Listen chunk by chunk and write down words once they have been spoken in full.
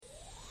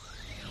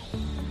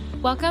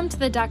Welcome to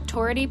the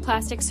Doctority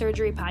Plastic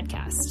Surgery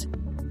Podcast.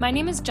 My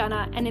name is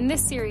Jenna, and in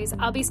this series,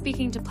 I'll be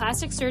speaking to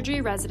plastic surgery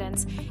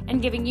residents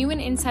and giving you an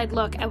inside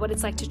look at what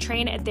it's like to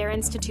train at their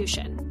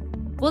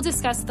institution. We'll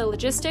discuss the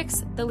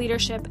logistics, the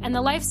leadership, and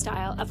the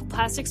lifestyle of a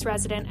plastics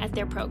resident at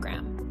their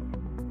program.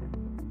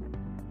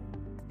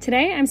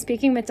 Today, I'm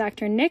speaking with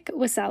Dr. Nick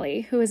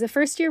Waselli, who is a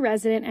first-year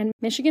resident at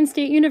Michigan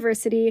State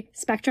University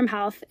Spectrum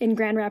Health in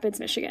Grand Rapids,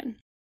 Michigan.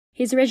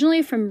 He's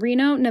originally from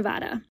Reno,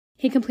 Nevada.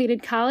 He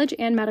completed college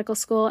and medical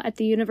school at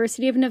the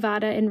University of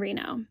Nevada in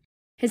Reno.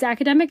 His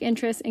academic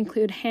interests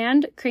include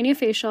hand,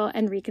 craniofacial,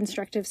 and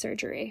reconstructive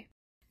surgery.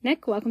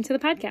 Nick, welcome to the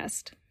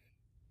podcast.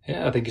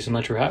 Yeah, thank you so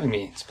much for having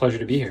me. It's a pleasure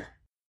to be here.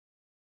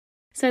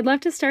 So I'd love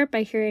to start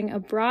by hearing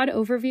a broad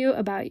overview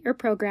about your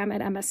program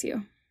at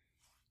MSU.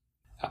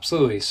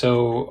 Absolutely.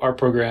 So our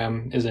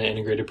program is an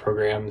integrated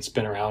program. It's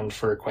been around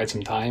for quite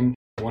some time.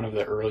 One of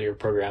the earlier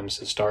programs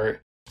to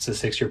start. It's a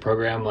 6-year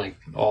program, like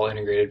all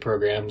integrated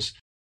programs.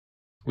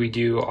 We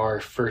do our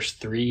first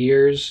 3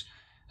 years,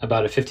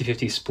 about a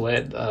 50-50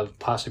 split of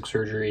plastic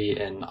surgery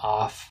and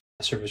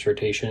off-service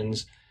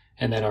rotations.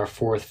 And then our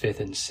 4th, 5th,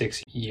 and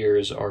 6th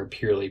years are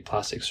purely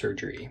plastic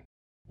surgery.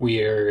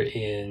 We are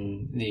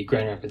in the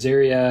Grand Rapids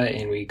area,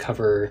 and we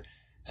cover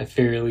a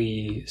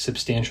fairly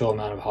substantial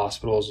amount of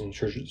hospitals and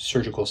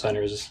surgical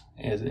centers,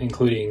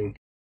 including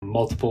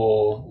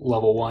multiple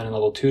level 1 and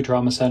level 2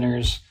 trauma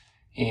centers,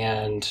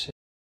 and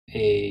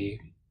a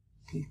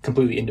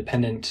completely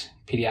independent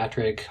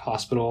pediatric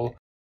hospital.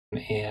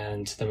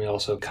 And then we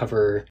also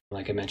cover,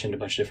 like I mentioned, a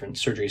bunch of different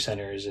surgery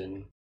centers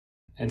and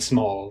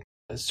small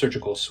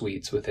surgical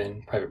suites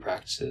within private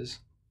practices.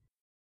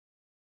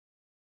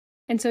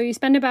 And so you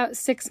spend about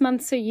 6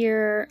 months a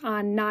year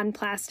on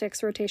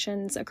non-plastics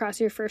rotations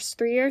across your first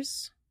 3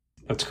 years?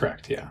 That's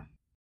correct, yeah.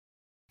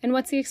 And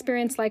what's the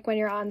experience like when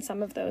you're on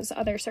some of those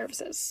other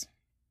services?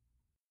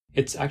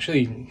 It's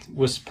actually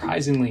was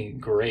surprisingly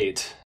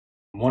great.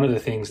 One of the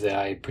things that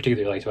I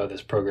particularly liked about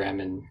this program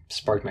and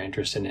sparked my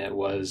interest in it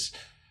was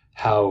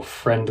how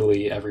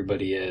friendly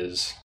everybody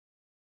is.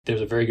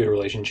 There's a very good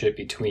relationship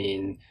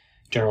between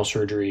general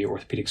surgery,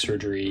 orthopedic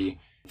surgery,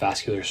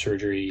 vascular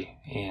surgery,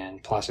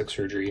 and plastic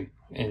surgery.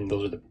 And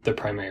those are the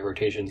primary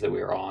rotations that we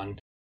are on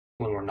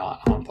when we're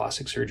not on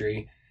plastic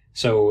surgery.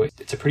 So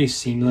it's a pretty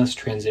seamless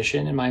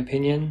transition, in my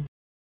opinion.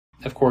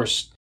 Of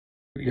course,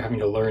 you're having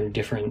to learn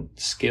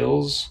different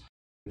skills.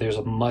 There's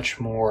a much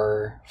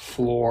more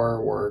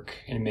floor work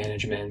and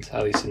management,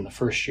 at least in the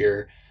first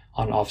year,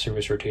 on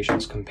off-service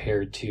rotations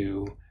compared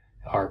to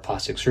our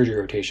plastic surgery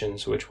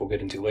rotations, which we'll get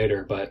into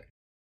later. But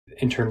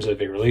in terms of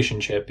a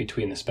relationship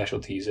between the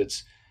specialties,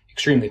 it's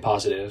extremely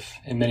positive,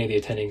 and many of the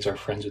attendings are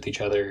friends with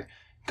each other,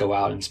 go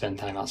out and spend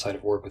time outside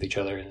of work with each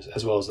other,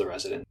 as well as the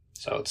resident.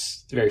 So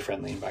it's a very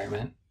friendly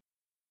environment.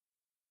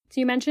 So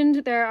you mentioned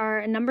there are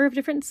a number of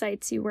different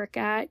sites you work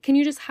at. Can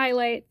you just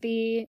highlight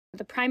the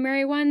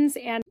primary ones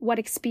and what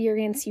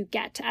experience you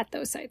get at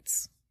those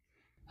sites?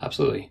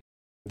 Absolutely.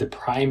 The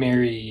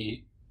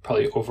primary,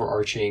 probably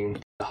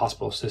overarching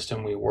hospital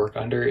system we work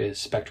under is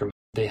Spectrum.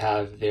 They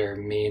have their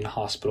main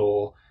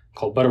hospital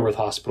called Butterworth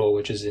Hospital,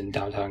 which is in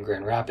downtown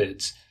Grand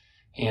Rapids.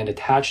 And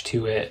attached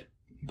to it,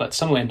 but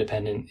somewhat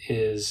independent,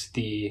 is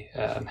the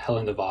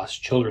Helen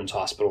DeVos Children's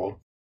Hospital.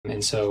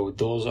 And so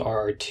those are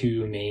our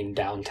 2 main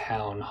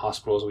downtown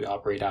hospitals we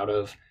operate out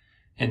of.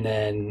 And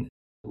then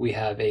we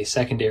have a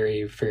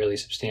secondary, fairly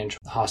substantial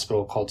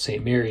hospital called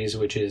St. Mary's,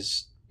 which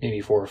is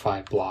maybe 4 or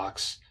 5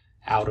 blocks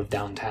out of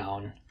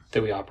downtown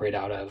that we operate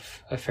out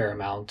of a fair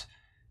amount.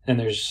 And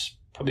there's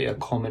probably a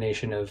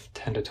culmination of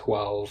 10 to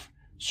 12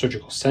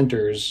 surgical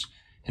centers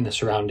in the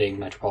surrounding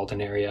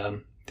metropolitan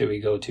area that we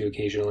go to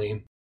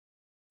occasionally,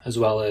 as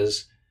well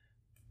as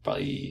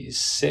probably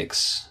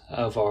 6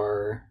 of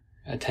our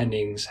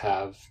attendings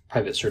have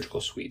private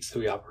surgical suites that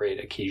we operate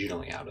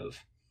occasionally out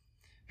of.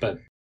 But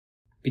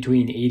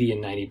between 80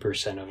 and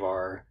 90% of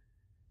our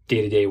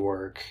day-to-day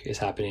work is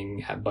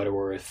happening at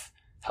Butterworth,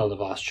 Helen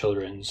DeVos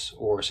Children's,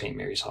 or St.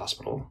 Mary's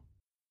Hospital.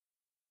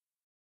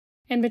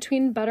 And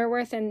between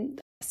Butterworth and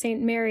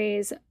St.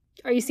 Mary's,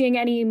 are you seeing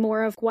any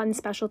more of one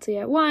specialty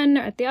at one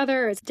or at the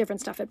other, or is it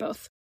different stuff at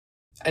both?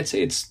 I'd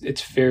say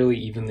it's fairly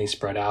evenly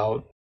spread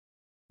out.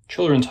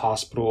 Children's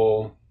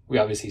Hospital, we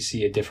obviously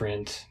see a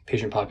different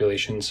patient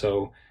population,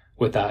 so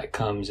with that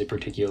comes a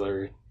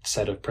particular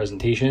set of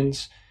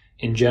presentations.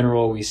 In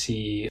general, we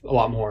see a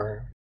lot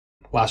more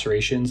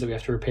lacerations that we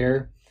have to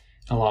repair,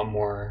 and a lot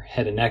more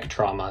head and neck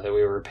trauma that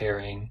we were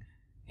repairing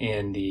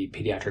in the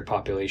pediatric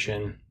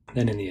population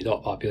than in the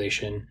adult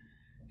population.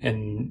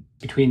 And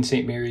between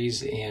St.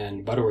 Mary's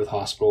and Butterworth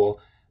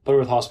Hospital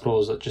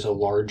is just a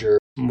larger,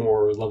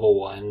 more level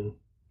 1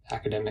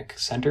 academic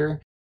center.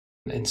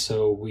 And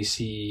so we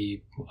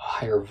see a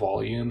higher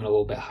volume and a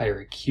little bit higher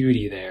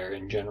acuity there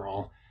in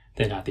general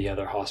than at the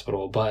other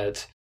hospital.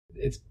 But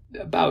it's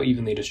about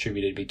evenly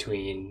distributed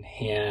between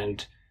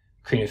hand,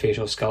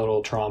 craniofacial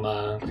skeletal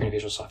trauma,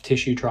 craniofacial soft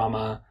tissue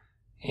trauma,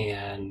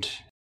 and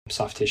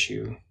soft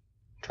tissue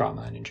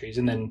trauma and injuries.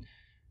 And then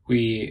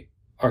we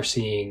are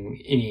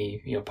seeing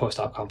any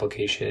post-op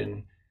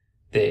complication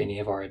that any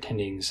of our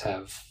attendings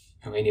have,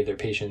 any of their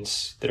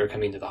patients that are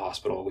coming to the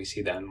hospital, we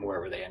see them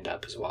wherever they end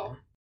up as well.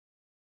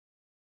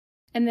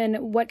 And then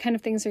what kind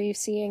of things are you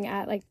seeing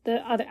at like the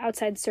other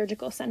outside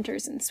surgical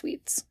centers and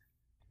suites?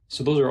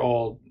 So those are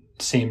all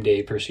same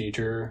day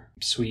procedure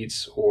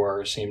suites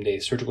or same day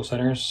surgical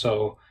centers.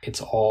 So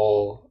it's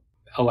all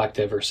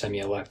elective or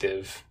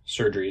semi-elective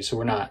surgery. So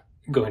we're not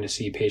going to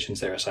see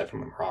patients there aside from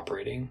when we're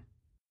operating.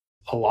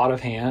 A lot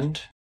of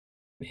hand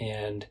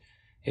and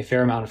a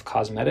fair amount of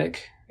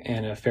cosmetic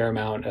and a fair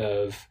amount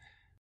of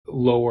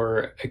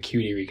lower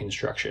acuity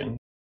reconstruction.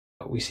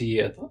 We see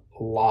a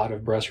lot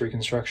of breast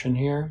reconstruction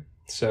here.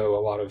 So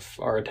a lot of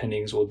our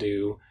attendings will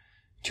do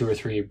 2 or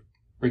 3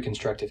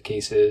 reconstructive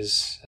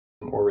cases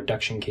or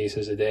reduction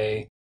cases a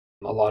day.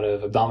 A lot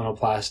of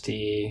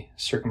abdominoplasty,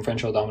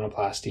 circumferential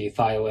abdominoplasty,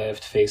 thigh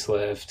lift,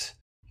 facelift,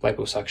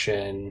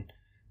 liposuction.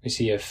 We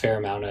see a fair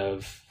amount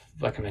of,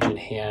 like I mentioned,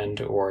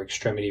 hand or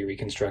extremity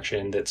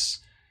reconstruction that's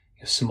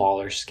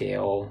smaller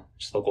scale,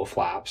 just local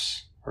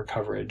flaps or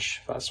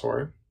coverage of that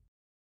sort.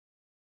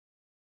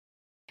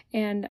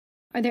 And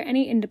are there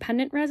any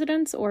independent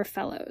residents or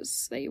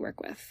fellows that you work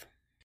with?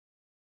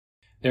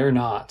 There are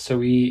not. So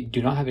we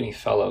do not have any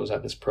fellows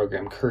at this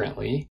program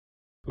currently,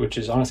 which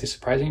is honestly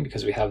surprising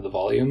because we have the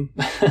volume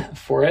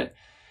for it.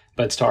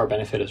 But it's to our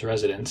benefit as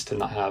residents to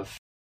not have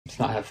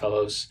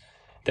fellows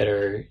that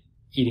are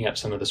eating up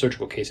some of the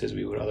surgical cases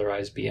we would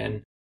otherwise be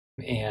in.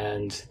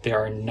 And there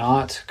are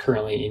not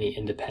currently any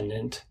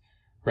independent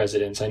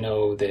residents. I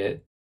know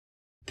that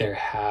there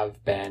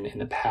have been in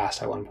the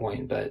past at one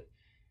point, but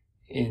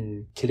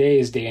in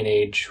today's day and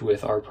age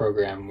with our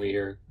program, we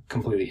are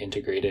completely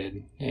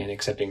integrated and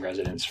accepting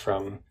residents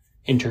from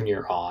intern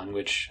year on,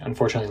 which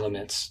unfortunately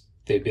limits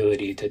the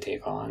ability to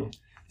take on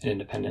an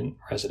independent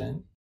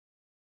resident.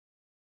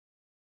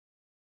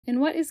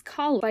 And what is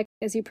call like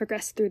as you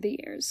progress through the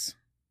years?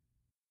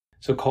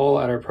 So call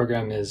at our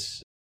program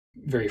is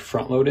very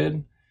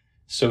front-loaded.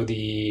 So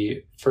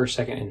the first,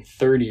 second, and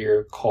third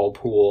year call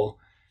pool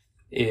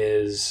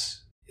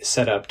is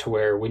set up to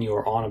where when you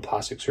are on a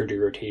plastic surgery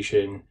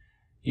rotation,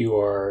 you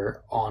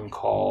are on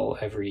call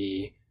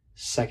every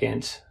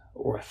second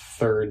or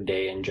third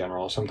day in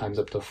general, sometimes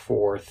up to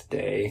fourth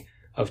day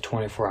of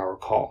 24-hour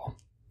call.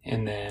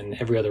 And then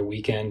every other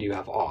weekend you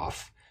have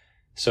off.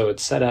 So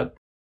it's set up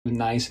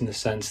nice in the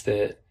sense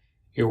that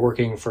you're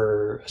working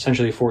for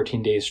essentially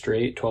 14 days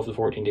straight, 12 to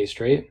 14 days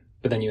straight,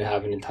 but then you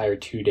have an entire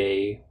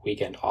 2-day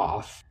weekend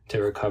off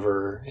to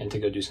recover and to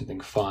go do something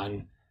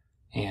fun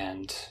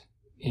and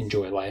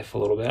enjoy life a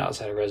little bit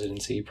outside of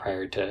residency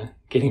prior to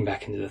getting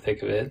back into the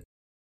thick of it.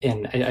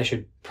 And I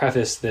should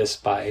preface this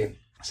by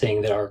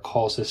saying that our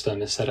call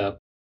system is set up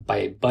by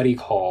a buddy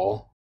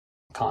call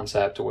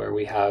concept where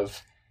we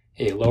have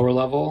a lower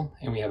level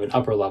and we have an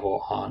upper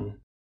level on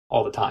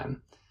all the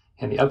time.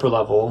 And the upper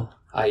level,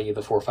 i.e.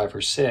 the 4, 5,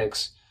 or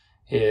 6,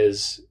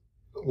 is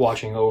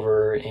watching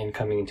over and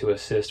coming to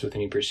assist with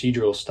any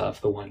procedural stuff,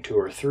 the 1, 2,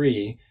 or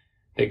 3,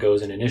 that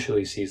goes and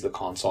initially sees the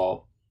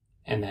consult,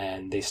 and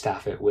then they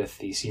staff it with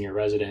the senior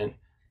resident,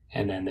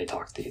 and then they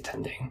talk to the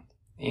attending.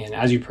 And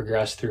as you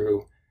progress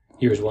through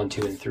years 1,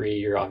 2, and 3,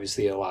 you're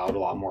obviously allowed a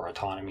lot more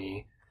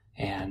autonomy.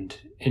 And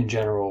in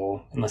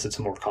general, unless it's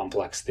a more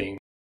complex thing,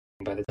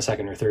 by the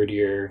second or third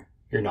year,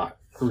 you're not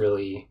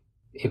really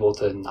able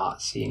to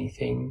not see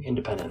anything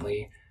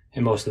independently.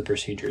 And most of the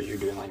procedures you're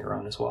doing on your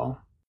own as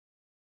well.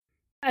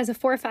 As a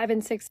 4, 5,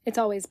 and 6, it's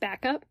always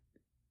backup?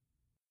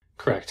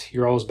 Correct.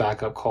 You're always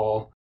backup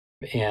call.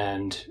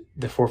 And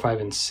the 4, 5,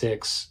 and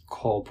 6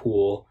 call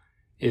pool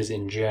is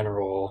in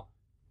general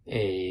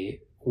a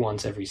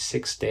once every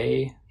 6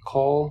 day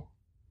call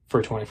for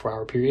a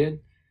 24-hour period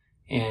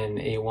and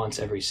a once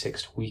every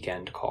 6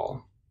 weekend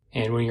call.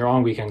 And when you're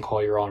on weekend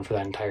call, you're on for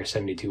that entire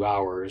 72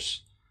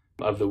 hours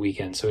of the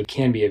weekend. So it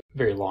can be a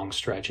very long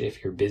stretch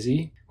if you're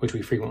busy, which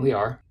we frequently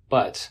are,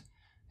 but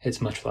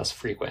it's much less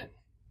frequent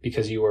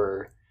because you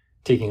are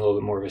taking a little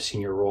bit more of a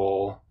senior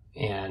role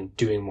and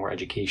doing more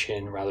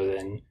education rather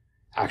than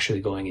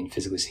actually going and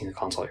physically seeing the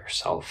consult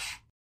yourself.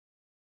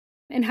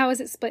 And how is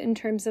it split in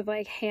terms of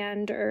like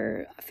hand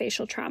or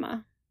facial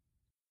trauma?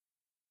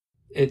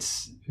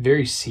 It's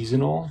very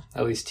seasonal,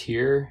 at least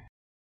here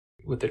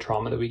with the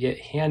trauma that we get.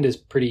 Hand is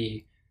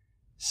pretty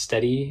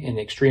steady and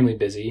extremely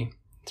busy.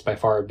 It's by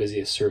far our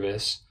busiest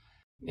service.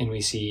 And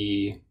we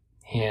see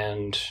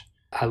hand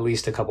at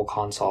least a couple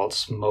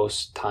consults.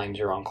 Most times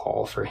you're on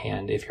call for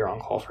hand if you're on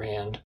call for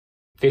hand.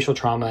 Facial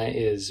trauma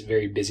is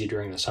very busy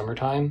during the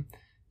summertime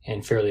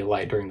and fairly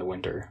light during the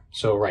winter.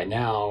 So right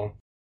now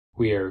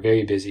we are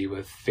very busy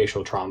with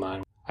facial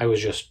trauma. I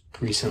was just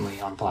recently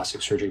on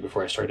plastic surgery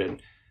before I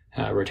started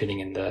rotating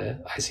in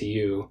the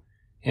ICU,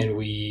 and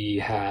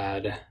we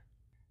had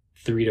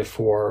 3 to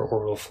 4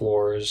 orbital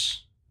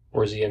floors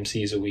or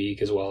ZMCs a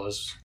week, as well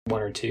as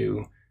 1 or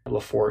 2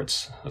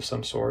 Leforts of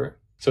some sort.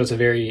 So it's a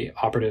very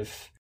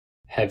operative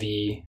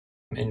heavy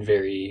and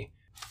very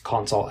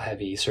consult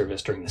heavy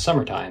service during the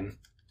summertime,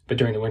 but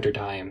during the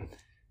wintertime,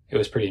 it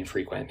was pretty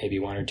infrequent, maybe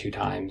 1 or 2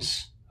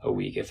 times a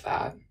week, if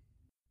that.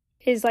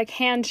 Is like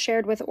hand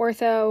shared with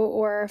ortho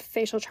or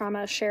facial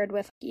trauma shared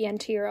with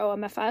ENT or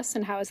OMFS,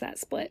 and how is that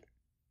split?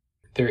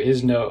 There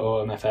is no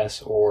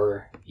OMFS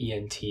or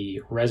ENT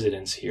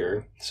residence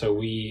here, so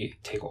we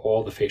take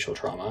all the facial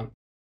trauma.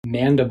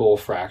 Mandible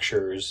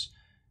fractures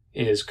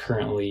is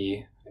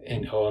currently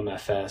an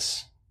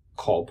OMFS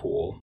call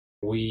pool.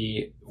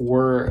 We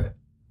were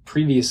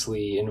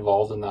previously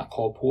involved in that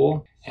call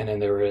pool, and then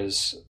there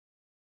was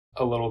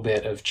a little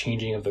bit of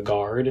changing of the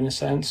guard in a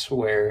sense,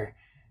 where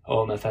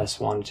OMFS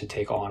wanted to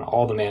take on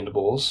all the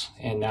mandibles,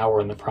 and now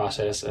we're in the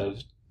process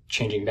of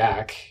changing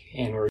back,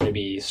 and we're going to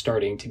be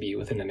starting to be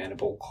within the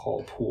mandible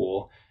call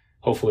pool,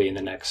 hopefully in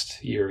the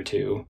next year or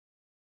two.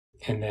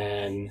 And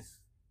then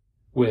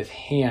with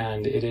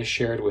hand, it is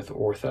shared with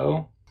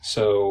ortho.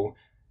 So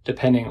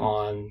depending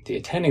on the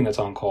attending that's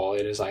on call,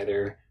 it is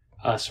either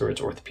us or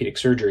it's orthopedic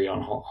surgery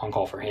on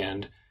call for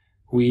hand.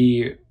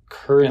 We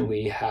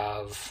currently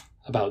have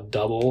about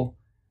double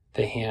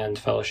the hand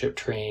fellowship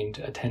trained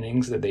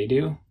attendings that they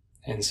do.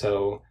 And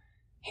so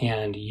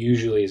hand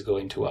usually is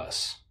going to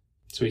us.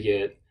 So we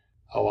get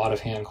a lot of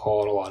hand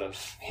call and a lot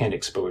of hand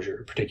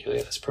exposure, particularly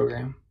at this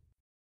program.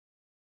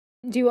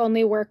 Do you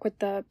only work with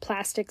the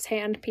plastics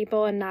hand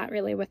people and not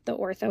really with the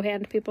ortho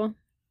hand people?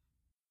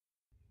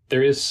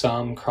 There is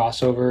some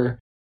crossover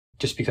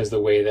just because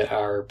the way that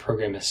our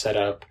program is set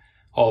up,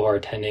 all of our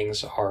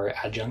attendings are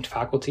adjunct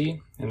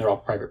faculty and they're all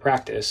private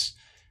practice,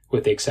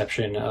 with the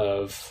exception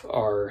of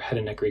our head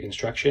and neck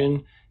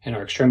reconstruction and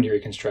our extremity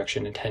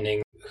reconstruction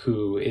attending,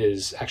 who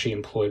is actually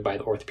employed by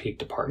the orthopedic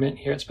department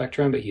here at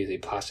Spectrum, but he is a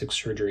plastic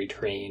surgery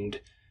trained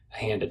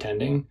hand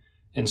attending.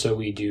 And so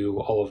we do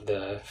all of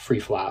the free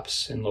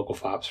flaps and local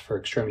flaps for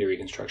extremity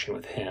reconstruction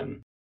with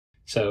him.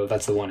 So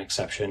that's the one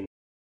exception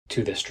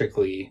to the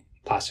strictly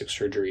plastic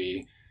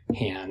surgery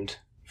hand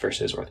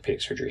versus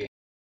orthopedic surgery.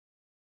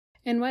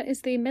 And what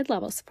is the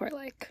mid-level support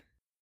like?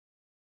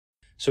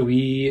 So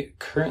we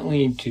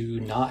currently do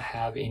not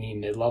have any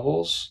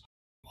mid-levels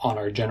on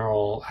our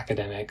general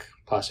academic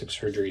plastic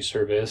surgery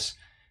service.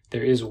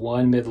 There is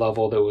one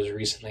mid-level that was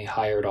recently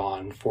hired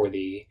on for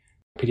the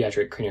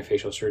pediatric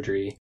craniofacial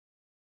surgery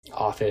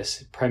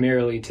office,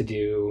 primarily to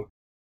do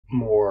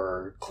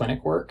more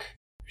clinic work.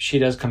 She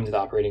does come to the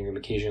operating room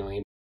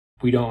occasionally.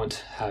 We don't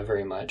have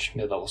very much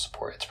mid-level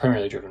support. It's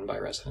primarily driven by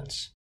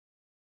residents.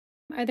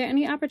 Are there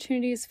any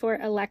opportunities for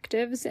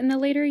electives in the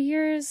later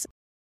years?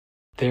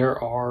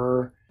 There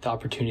are the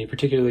opportunity,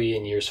 particularly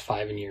in years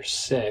 5 and year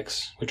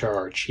 6, which are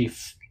our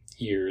chief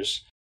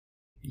years.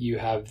 You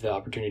have the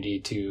opportunity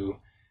to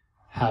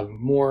have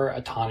more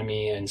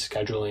autonomy in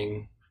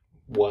scheduling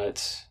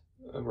what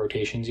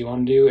rotations you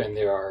want to do, and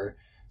there are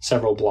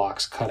several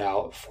blocks cut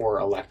out for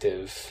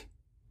elective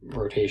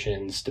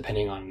rotations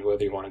depending on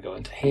whether you want to go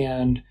into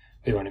hand,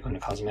 whether you want to go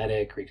into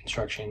cosmetic,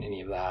 reconstruction,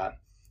 any of that,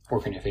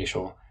 or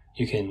craniofacial.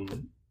 You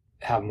can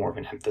have more of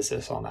an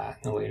emphasis on that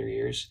in the later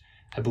years.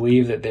 I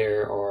believe that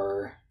there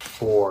are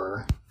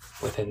 4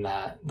 within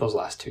those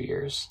last 2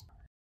 years.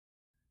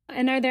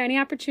 And are there any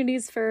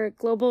opportunities for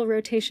global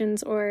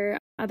rotations or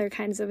other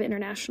kinds of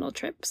international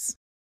trips?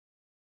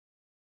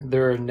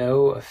 There are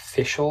no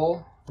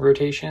official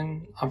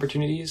rotation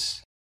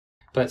opportunities,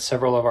 but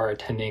several of our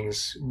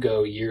attendings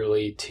go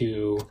yearly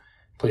to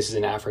places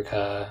in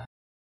Africa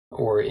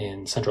or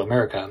in Central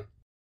America,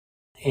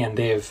 and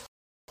they've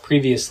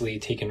previously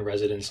taken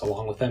residents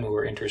along with them who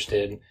were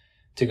interested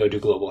to go do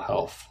global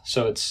health.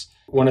 So it's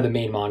one of the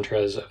main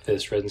mantras of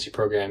this residency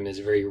program is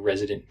very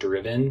resident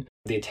driven.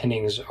 The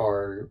attendings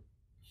are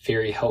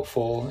very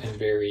helpful and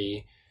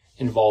very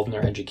involved in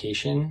their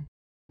education,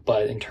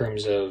 but in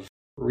terms of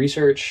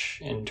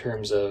research, in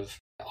terms of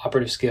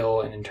operative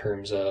skill, and in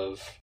terms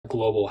of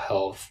global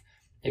health,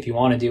 if you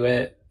want to do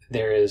it,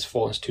 there is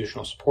full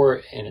institutional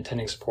support and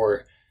attending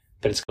support,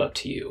 but it's up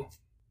to you.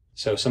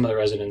 So some of the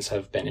residents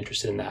have been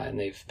interested in that, and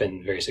they've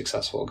been very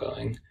successful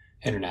going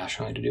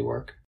internationally to do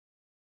work.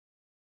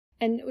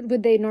 And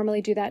would they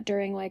normally do that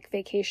during like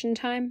vacation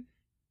time?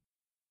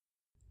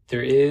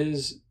 There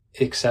is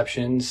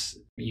exceptions.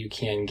 You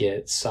can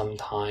get some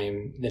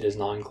time that is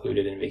not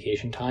included in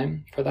vacation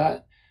time for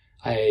that.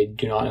 I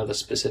do not know the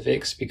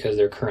specifics because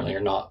there currently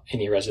are not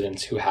any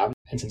residents who have.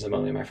 And since I'm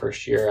only in my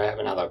first year, I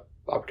haven't had the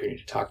opportunity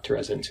to talk to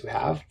residents who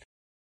have.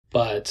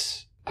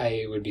 But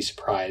I would be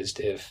surprised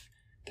if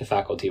the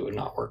faculty would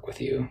not work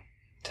with you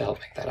to help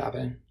make that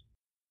happen.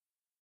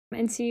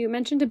 And so you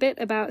mentioned a bit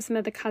about some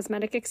of the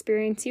cosmetic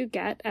experience you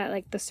get at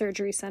like the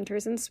surgery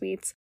centers and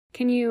suites.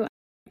 Can you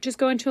just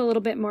go into a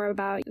little bit more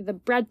about the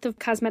breadth of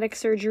cosmetic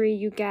surgery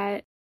you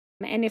get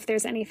and if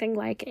there's anything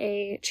like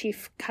a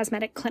chief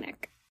cosmetic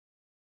clinic?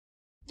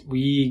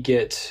 We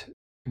get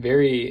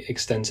very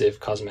extensive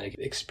cosmetic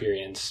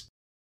experience.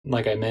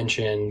 Like I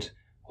mentioned,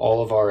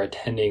 all of our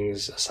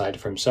attendings, aside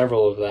from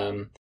several of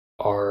them,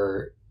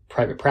 are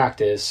private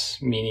practice,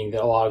 meaning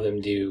that a lot of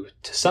them do,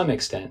 to some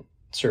extent,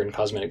 certain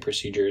cosmetic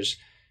procedures.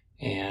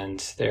 And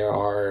there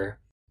are,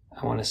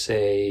 I want to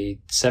say,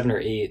 7 or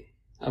 8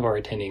 of our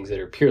attendings that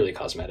are purely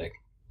cosmetic.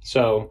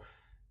 So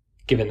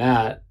given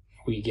that,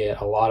 we get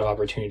a lot of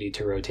opportunity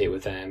to rotate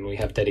with them. We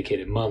have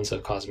dedicated months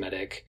of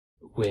cosmetic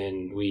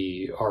when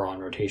we are on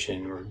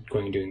rotation. We're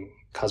going and doing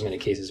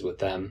cosmetic cases with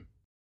them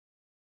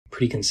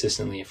pretty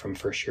consistently from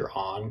first year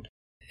on.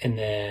 And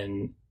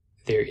then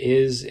there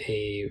is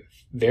a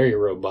very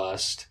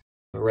robust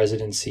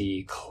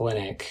residency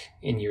clinic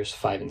in years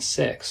 5 and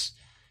 6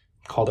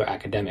 called their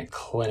academic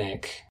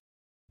clinic.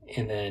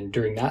 And then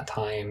during that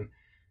time,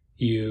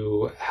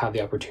 you have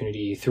the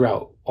opportunity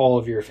throughout all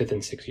of your 5th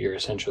and 6th year,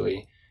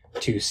 essentially,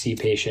 to see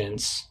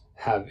patients,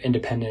 have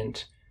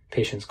independent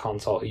patients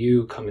consult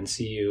you, come and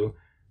see you,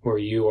 where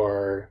you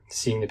are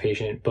seeing the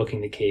patient,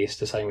 booking the case,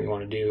 deciding what you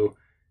want to do,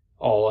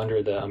 all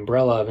under the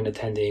umbrella of an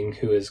attending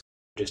who is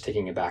just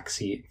taking a back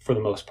seat for the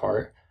most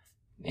part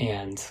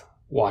and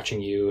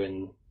watching you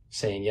and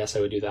saying, yes, I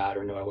would do that,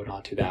 or no, I would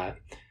not do that.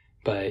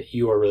 But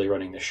you are really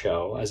running the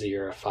show as a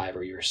year 5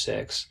 or year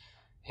 6.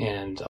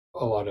 And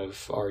a lot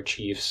of our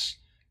chiefs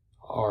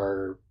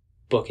are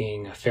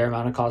booking a fair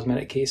amount of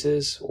cosmetic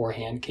cases or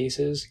hand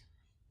cases.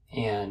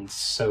 And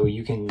so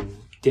you can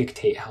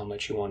dictate how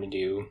much you want to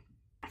do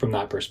from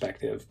that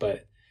perspective,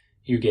 but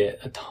you get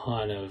a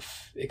ton of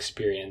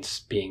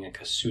experience being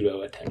like a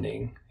pseudo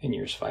attending in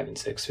years 5 and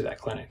 6 through that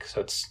clinic.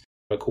 So it's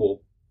a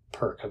cool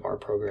perk of our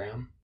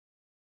program.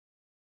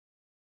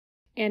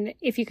 And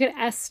if you could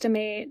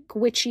estimate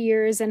which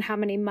years and how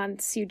many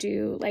months you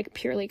do like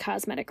purely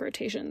cosmetic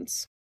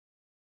rotations.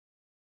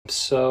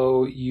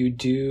 So you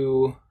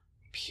do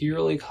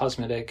purely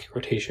cosmetic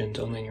rotations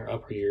only in your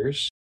upper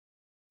years.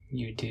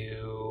 You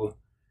do,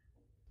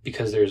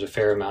 because there's a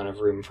fair amount of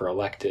room for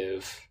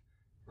elective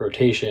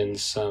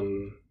rotations,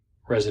 some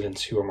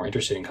residents who are more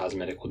interested in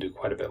cosmetic will do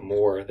quite a bit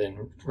more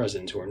than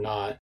residents who are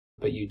not.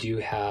 But you do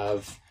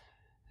have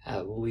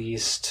at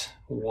least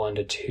 1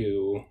 to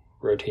 2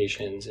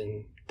 rotations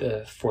in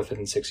the 4th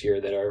and 6th year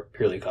that are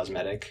purely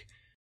cosmetic.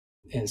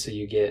 And so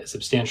you get a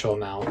substantial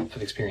amount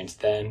of experience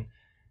then.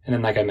 And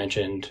then, like I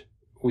mentioned,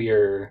 we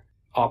are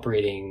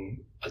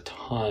operating a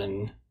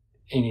ton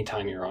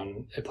anytime you're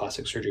on a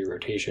plastic surgery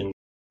rotation.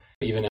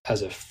 Even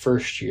as a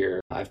first year,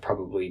 I've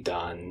probably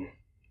done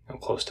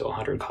close to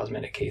 100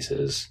 cosmetic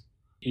cases.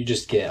 You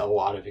just get a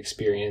lot of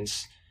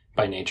experience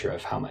by nature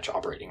of how much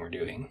operating we're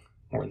doing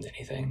more than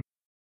anything.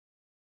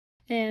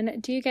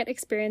 And do you get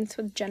experience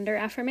with gender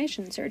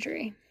affirmation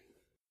surgery?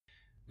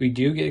 We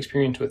do get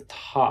experience with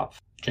top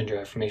gender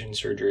affirmation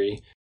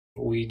surgery.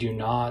 We do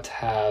not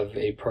have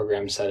a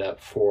program set up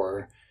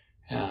for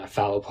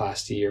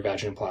phalloplasty or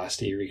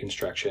vaginoplasty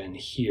reconstruction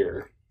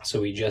here.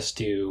 So we just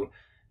do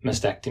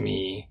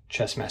mastectomy,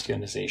 chest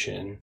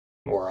masculinization,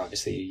 or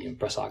obviously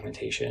breast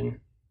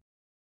augmentation.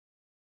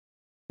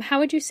 How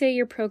would you say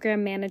your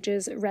program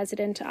manages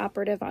resident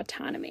operative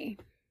autonomy?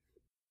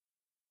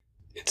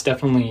 It's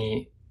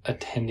definitely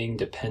attending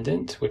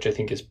dependent, which I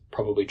think is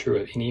probably true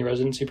of any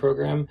residency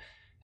program.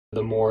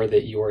 The more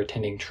that your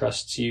attending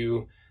trusts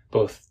you,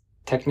 both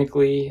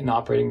technically in the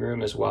operating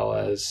room as well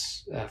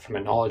as from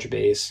a knowledge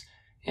base,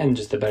 and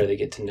just the better they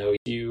get to know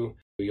you,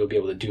 you'll be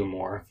able to do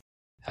more.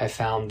 I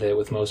found that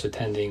with most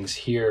attendings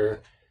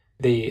here,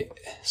 they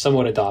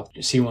somewhat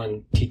adopt see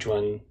one, teach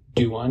one,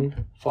 do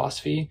one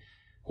philosophy,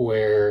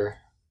 where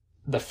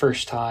the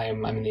first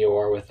time I'm in the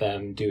OR with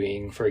them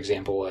doing, for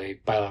example, a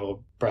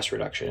bilateral breast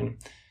reduction,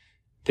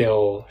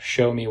 they'll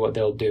show me what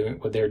they're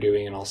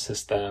doing, and I'll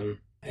assist them.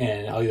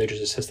 And I'll either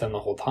just assist them the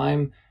whole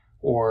time,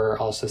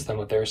 or I'll assist them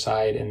with their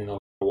side, and then they'll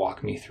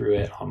walk me through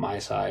it on my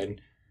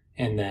side.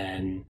 And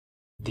then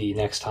the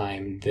next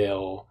time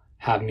they'll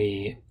have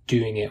me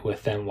doing it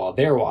with them while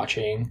they're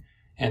watching.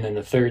 And then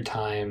the third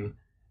time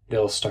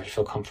they'll start to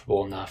feel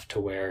comfortable enough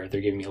to where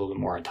they're giving me a little bit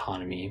more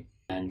autonomy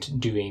and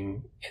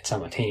doing it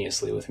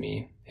simultaneously with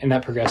me. And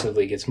that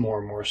progressively gets more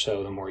and more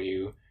so the more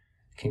you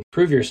can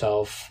prove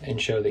yourself and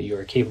show that you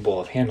are capable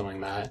of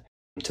handling that,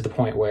 to the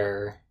point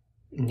where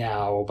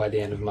now, by the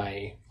end of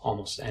my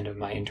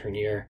intern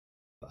year,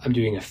 I'm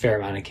doing a fair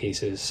amount of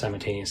cases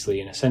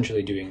simultaneously and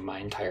essentially doing my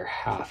entire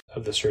half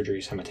of the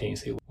surgery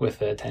simultaneously with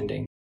the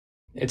attending.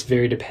 It's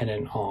very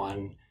dependent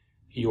on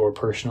your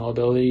personal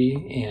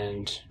ability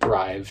and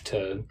drive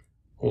to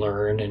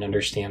learn and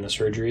understand the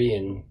surgery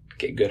and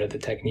get good at the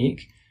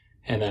technique.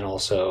 And then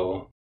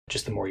also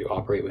just the more you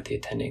operate with the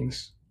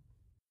attendings.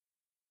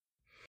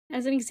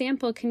 As an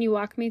example, can you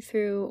walk me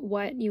through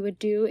what you would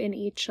do in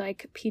each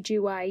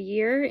PGY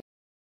year?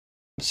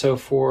 So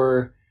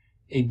for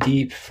a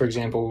DEEP, for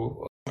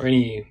example, or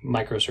any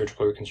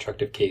microsurgical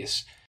reconstructive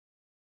case,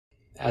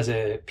 as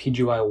a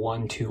PGY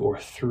 1, 2, or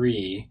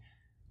 3,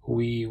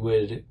 we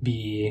would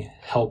be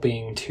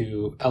helping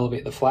to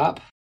elevate the flap.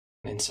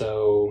 And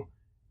so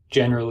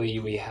generally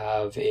we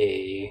have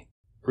a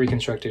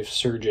reconstructive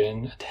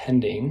surgeon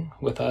attending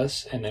with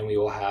us, and then we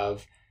will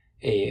have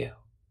a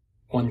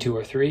 1, 2,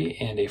 or 3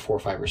 and a 4,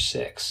 5, or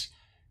 6.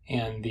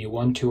 And the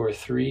 1, 2, or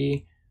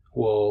 3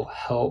 will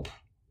help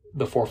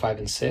the 4, 5,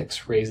 and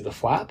 6 raise the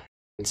flap.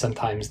 And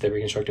sometimes the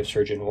reconstructive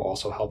surgeon will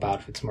also help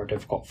out if it's a more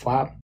difficult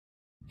flap.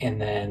 And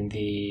then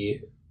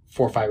the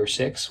 4, 5, or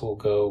 6 will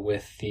go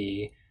with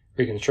the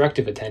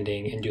reconstructive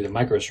attending and do the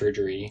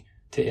microsurgery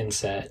to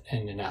inset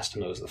and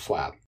anastomose the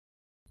flap.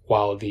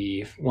 While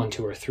the 1,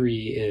 2, or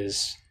 3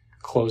 is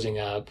closing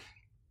up,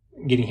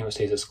 getting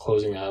hemostasis,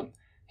 closing up,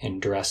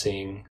 and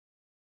dressing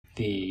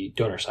the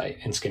donor site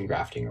and skin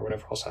grafting or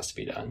whatever else has to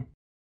be done.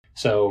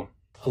 So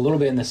a little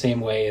bit in the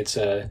same way, it's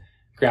a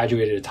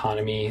graduated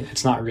autonomy.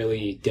 It's not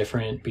really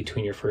different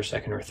between your first,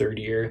 second, or third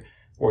year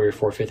or your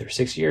fourth, fifth, or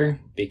sixth year,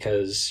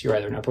 because you're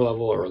either an upper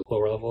level or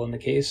lower level in the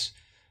case.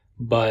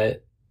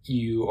 But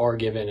you are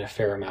given a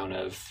fair amount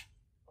of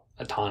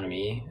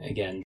autonomy,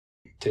 again,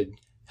 to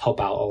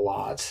help out a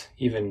lot,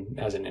 even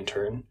as an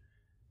intern.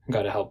 I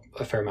got to help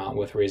a fair amount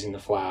with raising the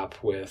flap,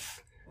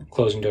 with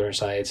closing donor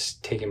sites,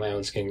 taking my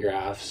own skin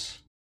grafts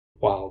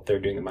while they're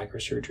doing the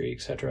microsurgery,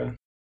 etc.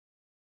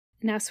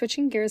 Now,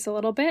 switching gears a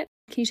little bit,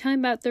 can you tell me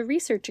about the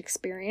research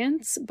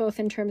experience, both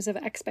in terms of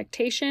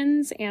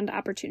expectations and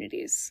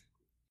opportunities?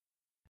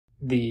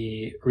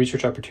 The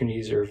research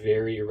opportunities are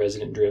very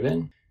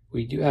resident-driven.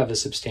 We do have a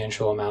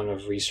substantial amount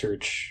of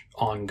research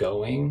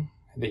ongoing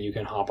that you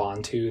can hop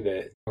onto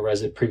that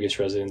previous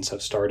residents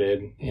have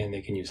started and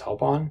they can use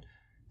help on.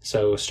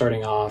 So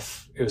starting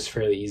off, it was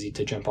fairly easy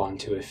to jump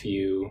onto a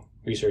few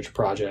research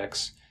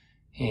projects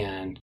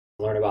and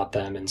learn about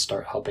them and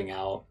start helping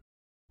out.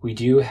 We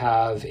do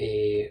have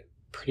a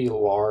pretty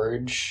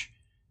large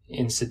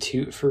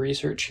institute for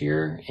research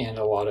here and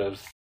a lot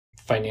of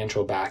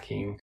financial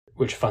backing,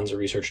 which funds a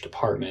research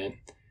department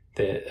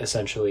that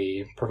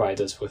essentially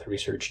provides us with a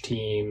research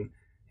team,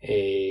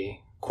 a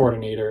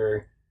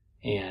coordinator,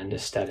 and a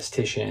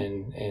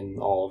statistician, and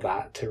all of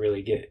that to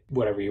really get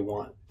whatever you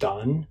want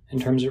done in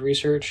terms of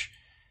research.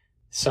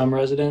 Some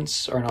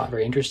residents are not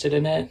very interested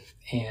in it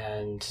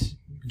and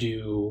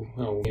do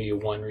maybe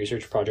one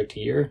research project a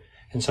year,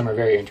 and some are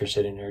very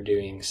interested and are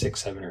doing 6,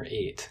 7, or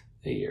 8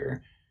 a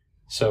year.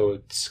 So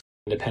it's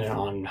dependent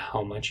on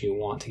how much you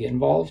want to get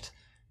involved.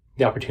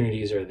 The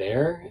opportunities are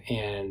there,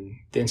 and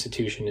the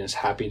institution is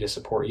happy to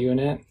support you in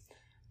it.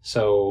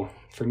 So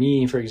for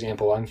me, for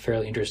example, I'm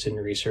fairly interested in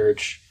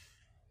research,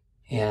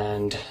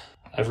 and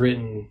I've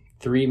written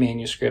 3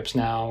 manuscripts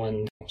now,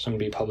 and so I'm going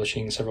to be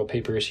publishing several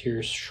papers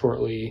here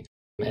shortly.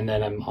 And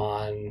then I'm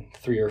on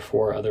 3 or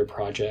 4 other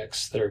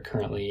projects that are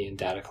currently in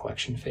data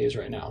collection phase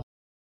right now.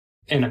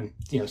 And I'm,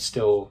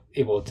 still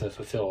able to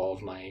fulfill all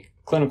of my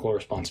clinical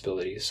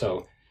responsibilities.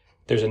 So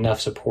there's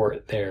enough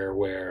support there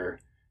where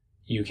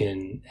you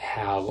can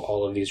have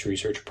all of these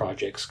research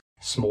projects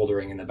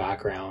smoldering in the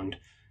background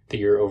that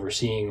you're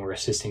overseeing or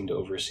assisting to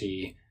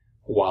oversee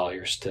while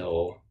you're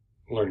still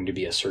learning to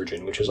be a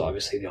surgeon, which is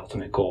obviously the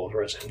ultimate goal of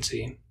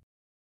residency.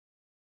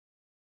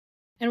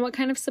 And what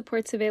kind of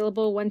support's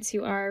available once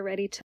you are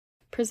ready to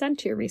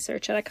present your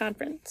research at a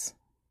conference?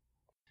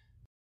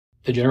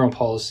 The general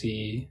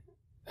policy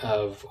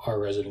of our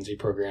residency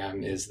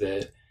program is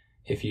that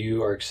if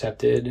you are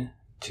accepted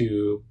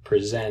to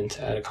present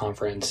at a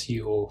conference,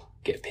 you will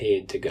get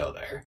paid to go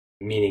there,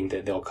 meaning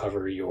that they'll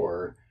cover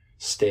your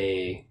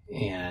stay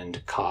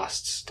and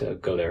costs to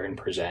go there and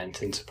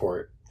present and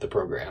support the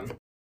program.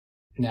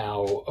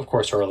 Now, of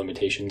course, there are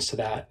limitations to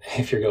that.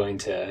 If you're going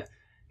to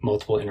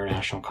multiple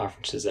international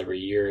conferences every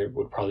year, it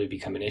would probably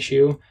become an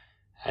issue.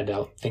 I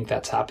don't think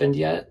that's happened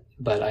yet,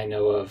 but I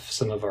know of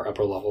some of our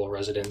upper level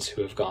residents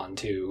who have gone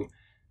to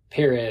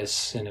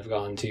Paris and have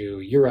gone to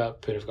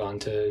Europe and have gone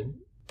to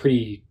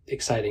pretty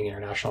exciting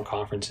international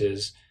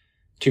conferences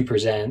to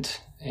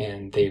present,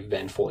 and they've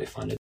been fully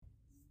funded.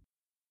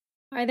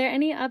 Are there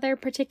any other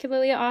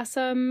particularly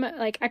awesome,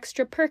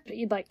 extra perk that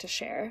you'd like to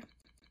share?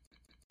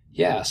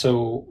 Yeah,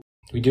 so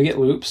we do get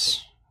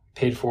loops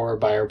paid for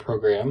by our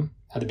program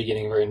at the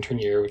beginning of our intern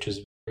year, which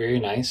is very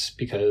nice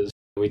because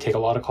we take a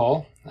lot of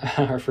call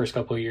our first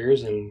couple of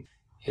years, and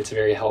it's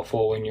very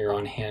helpful when you're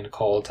on hand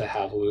call to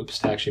have loops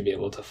to actually be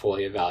able to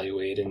fully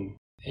evaluate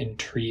and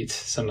treat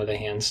some of the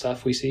hand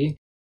stuff we see.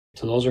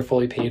 So those are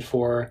fully paid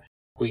for.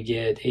 We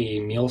get a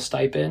meal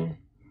stipend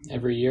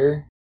every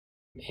year,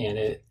 and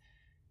it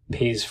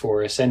pays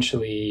for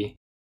essentially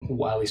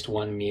at least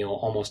one meal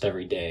almost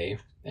every day,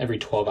 every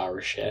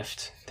 12-hour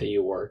shift that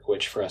you work,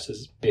 which for us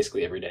is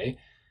basically every day.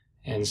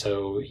 And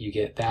so you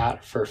get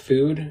that for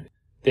food.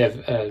 They have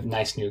a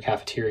nice new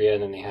cafeteria,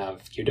 and then they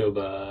have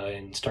Qdoba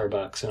and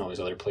Starbucks and all these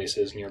other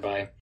places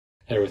nearby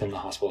that are within the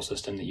hospital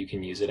system that you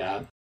can use it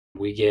at.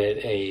 We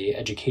get a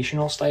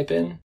educational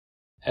stipend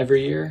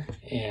every year,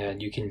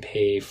 and you can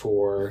pay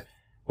for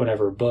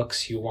whatever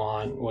books you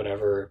want,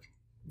 whatever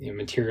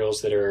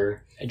materials that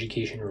are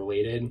education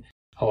related.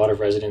 A lot of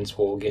residents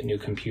will get new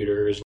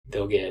computers.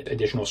 They'll get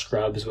additional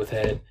scrubs with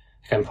it.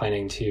 I'm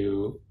planning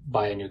to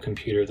buy a new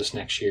computer this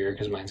next year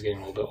because mine's getting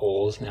a little bit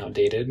old and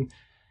outdated,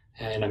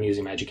 and I'm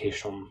using my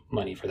educational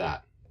money for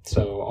that.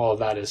 So all of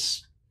that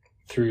is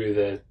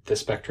through the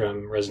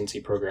Spectrum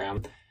residency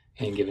program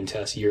and given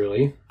to us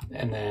yearly.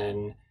 And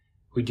then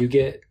we do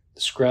get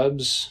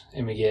scrubs,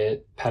 and we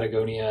get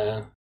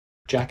Patagonia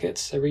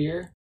jackets every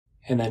year.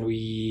 And then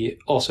we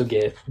also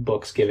get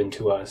books given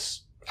to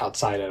us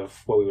outside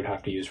of what we would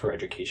have to use for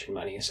education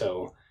money.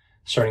 So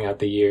starting out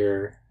the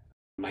year,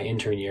 my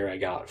intern year, I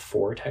got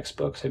 4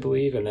 textbooks, I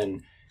believe, and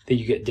then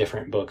you get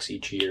different books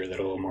each year that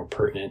are a little more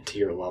pertinent to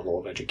your level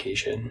of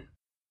education.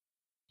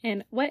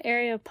 And what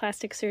area of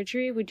plastic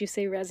surgery would you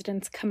say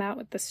residents come out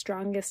with the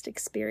strongest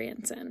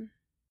experience in?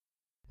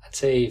 I'd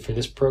say for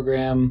this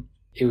program,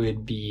 it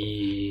would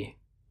be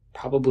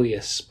probably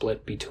a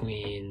split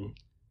between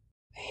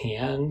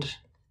hand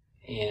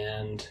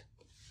and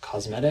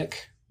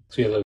cosmetic. So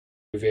we have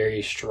a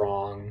very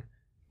strong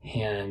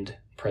hand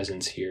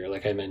presence here.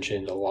 Like I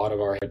mentioned, a lot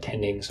of our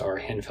attendings are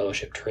hand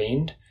fellowship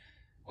trained,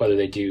 whether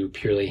they do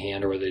purely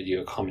hand or whether they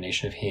do a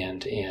combination of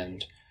hand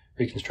and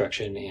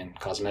reconstruction and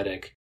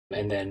cosmetic.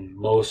 And then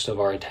most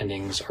of our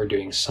attendings are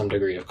doing some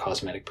degree of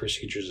cosmetic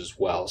procedures as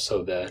well.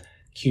 So the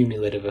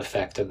cumulative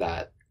effect of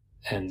that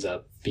ends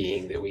up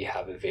being that we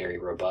have a very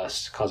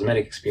robust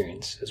cosmetic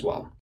experience as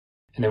well.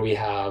 And then we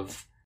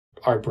have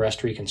our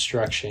breast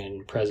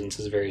reconstruction presence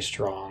is very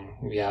strong.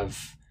 We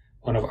have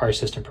one of our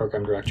assistant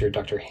program director,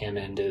 Dr.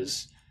 Hammond,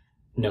 is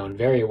known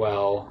very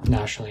well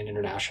nationally and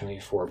internationally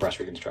for breast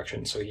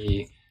reconstruction. So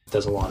he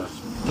does a lot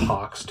of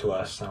talks to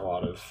us and a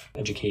lot of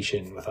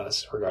education with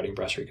us regarding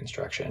breast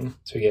reconstruction.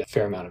 So we get a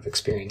fair amount of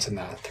experience in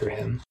that through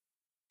him.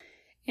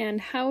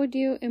 And how would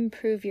you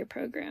improve your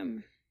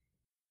program?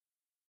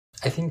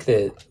 I think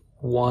that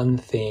one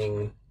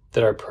thing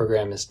that our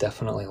program is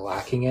definitely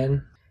lacking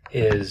in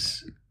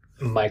is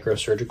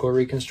microsurgical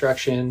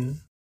reconstruction.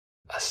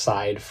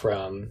 Aside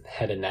from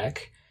head and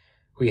neck,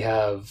 we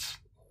have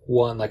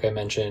one, like I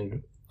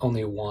mentioned,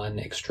 only one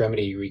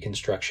extremity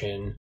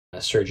reconstruction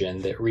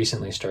surgeon that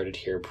recently started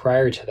here.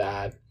 Prior to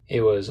that,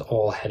 it was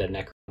all head and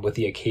neck with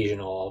the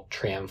occasional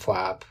tram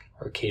flap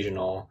or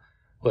occasional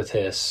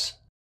Lattice,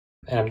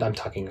 and I'm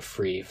talking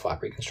free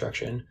flap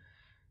reconstruction.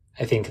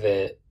 I think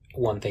that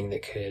one thing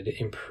that could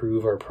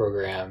improve our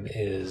program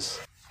is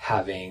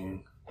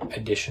having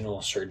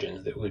additional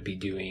surgeons that would be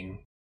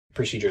doing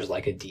procedures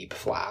like a deep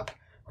flap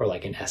or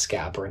like an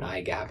S-gap or an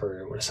I-gap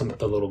or some of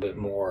the little bit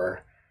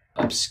more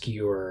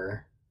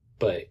obscure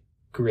but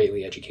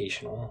greatly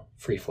educational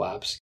free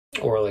flaps.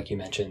 Or like you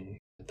mentioned,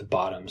 the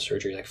bottom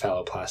surgery like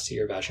phalloplasty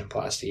or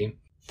vaginoplasty.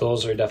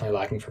 Those are definitely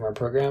lacking from our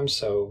program.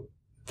 So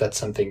that's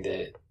something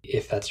that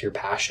if that's your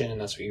passion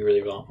and that's what you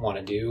really want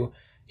to do,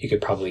 you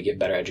could probably get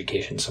better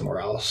education somewhere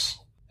else,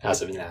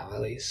 as of now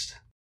at least.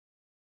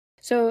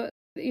 So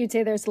you'd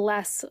say there's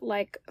less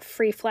like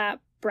free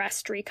flap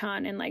breast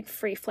recon and like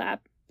free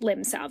flap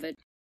limb salvage.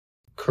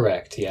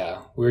 Correct,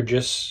 yeah.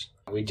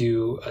 We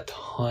do a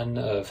ton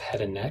of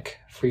head and neck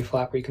free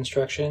flap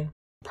reconstruction.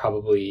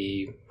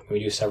 Probably we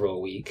do several a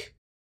week,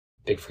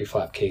 big free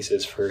flap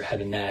cases for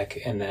head and neck.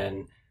 And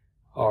then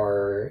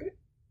our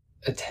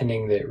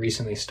attending that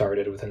recently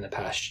started within the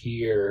past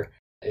year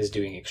is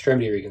doing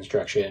extremity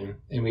reconstruction.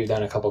 And we've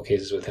done a couple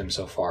cases with him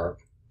so far.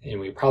 And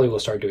we probably will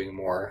start doing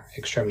more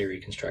extremity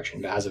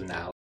reconstruction, but as of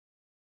now.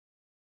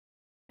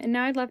 And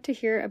now I'd love to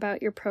hear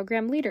about your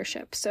program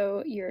leadership.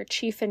 So your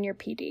chief and your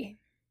PD.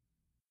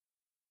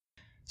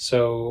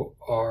 So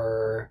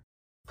our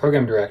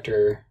program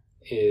director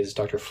is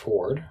Dr.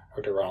 Ford,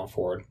 Dr. Ronald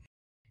Ford.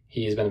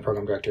 He's been the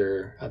program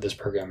director of this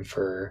program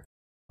for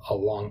a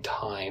long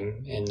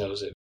time and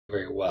knows it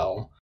very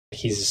well.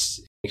 He's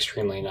an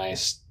extremely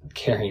nice,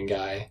 caring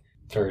guy.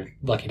 We're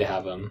lucky to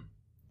have him.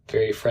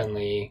 Very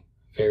friendly,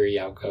 very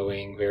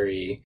outgoing,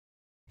 very,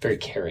 very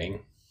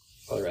caring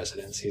for the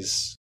residents.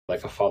 He's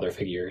like a father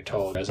figure to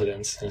all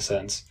residents in a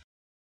sense.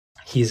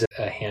 He's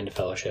a hand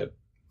fellowship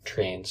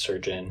trained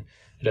surgeon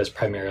who does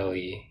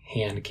primarily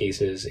hand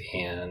cases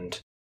and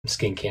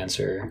skin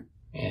cancer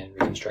and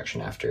reconstruction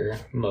after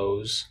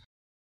Mohs.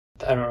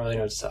 I don't really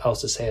know what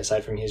else to say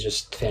aside from he's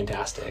just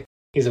fantastic.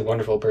 He's a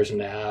wonderful person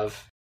to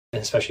have,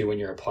 and especially when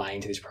you're applying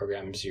to these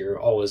programs, you're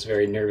always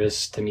very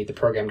nervous to meet the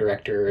program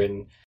director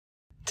and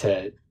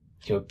to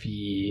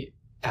be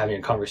having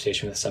a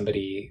conversation with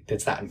somebody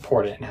that's that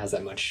important and has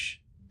that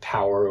much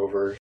power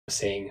over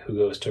saying who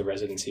goes to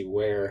residency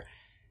where.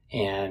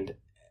 And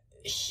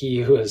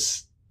he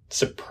was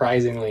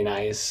surprisingly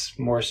nice,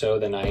 more so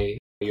than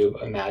you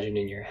imagine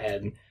in your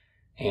head.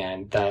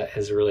 And that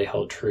has really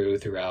held true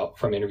throughout,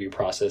 from interview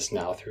process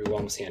now through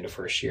almost the end of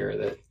first year,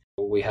 that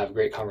we have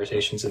great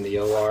conversations in the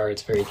OR.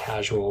 It's very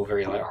casual,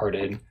 very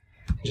lighthearted, and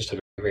just a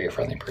very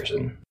friendly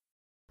person.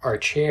 Our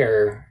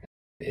chair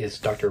is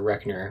Dr.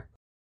 Reckner.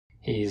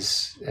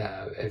 He's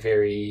a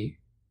very,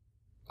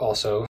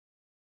 also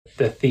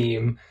the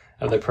theme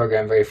of the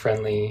program, very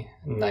friendly,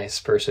 nice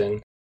person,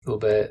 a little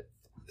bit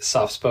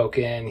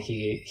soft-spoken.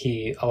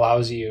 He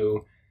allows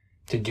you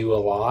to do a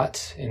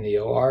lot in the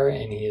OR,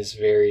 and he is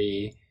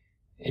very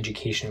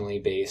educationally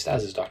based,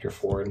 as is Dr.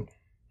 Ford.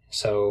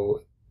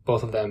 So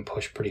both of them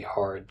push pretty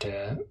hard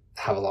to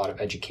have a lot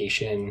of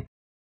education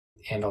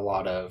and a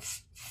lot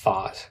of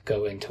thought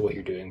go into what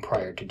you're doing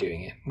prior to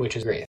doing it, which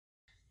is great.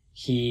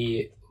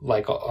 He,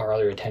 like our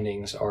other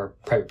attendings, are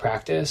private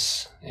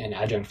practice and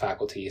adjunct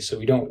faculty, so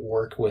we don't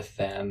work with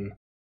them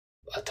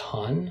a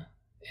ton.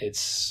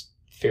 It's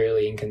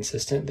fairly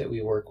inconsistent that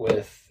we work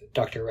with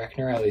Dr.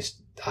 Reckner, at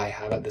least I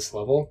have at this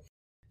level.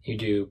 You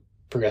do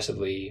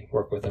progressively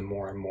work with them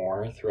more and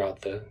more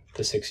throughout the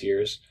 6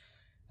 years.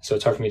 So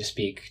it's hard for me to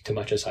speak too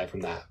much aside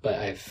from that, but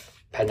I've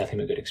had nothing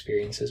but good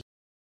experiences.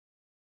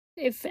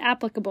 If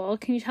applicable,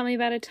 can you tell me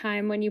about a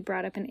time when you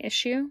brought up an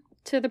issue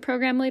to the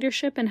program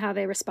leadership and how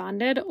they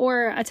responded,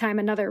 or a time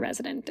another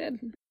resident did?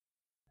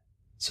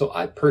 So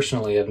I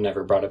personally have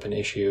never brought up an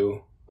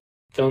issue.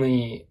 The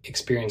only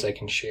experience I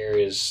can share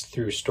is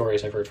through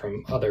stories I've heard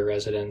from other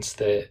residents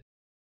that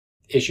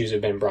issues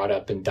have been brought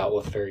up and dealt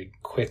with very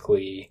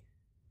quickly.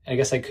 I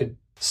guess I could,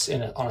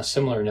 on a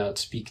similar note,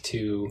 speak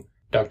to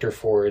Dr.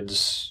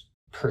 Ford's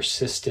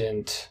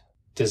persistent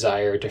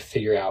desire to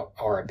figure out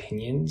our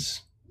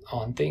opinions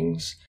on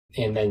things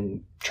and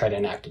then try to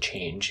enact a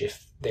change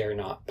if they're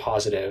not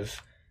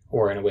positive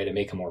or in a way to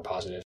make them more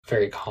positive. A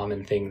very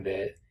common thing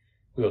that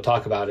we will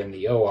talk about in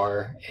the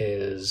OR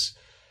is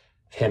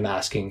him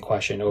asking a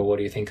question, oh, what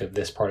do you think of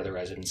this part of the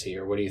residency?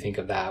 Or what do you think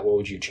of that? What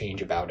would you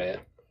change about it?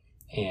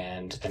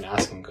 And then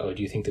asking, oh,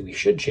 do you think that we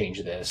should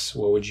change this?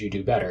 What would you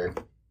do better?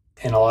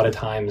 And a lot of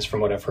times, from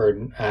what I've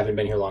heard, I haven't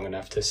been here long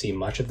enough to see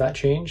much of that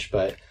change,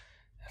 but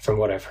from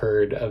what I've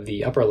heard of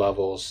the upper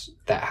levels,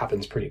 that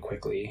happens pretty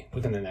quickly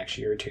within the next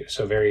year or two.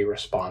 So very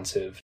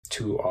responsive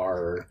to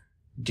our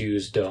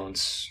do's,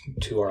 don'ts,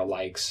 to our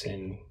likes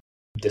and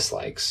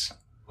dislikes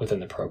within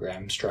the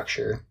program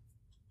structure.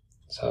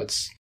 So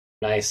it's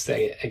nice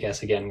that, I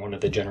guess, again, one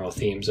of the general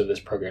themes of this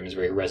program is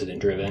very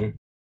resident driven.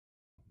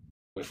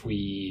 If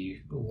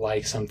we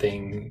like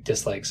something,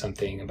 dislike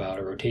something about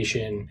a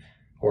rotation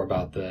or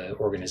about the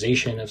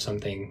organization of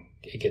something,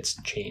 it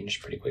gets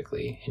changed pretty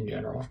quickly in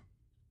general.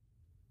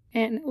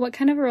 And what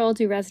kind of a role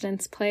do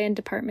residents play in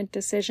department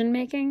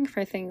decision-making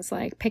for things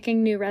like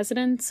picking new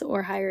residents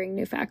or hiring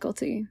new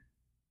faculty?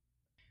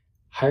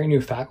 Hiring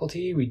new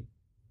faculty, we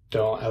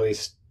don't, at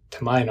least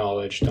to my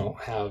knowledge, don't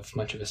have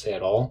much of a say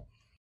at all.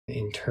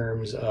 In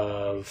terms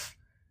of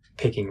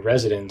picking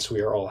residents,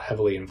 we are all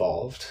heavily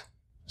involved.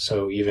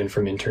 So even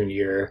from intern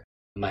year,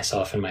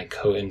 myself and my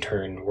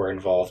co-intern were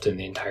involved in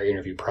the entire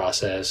interview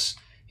process,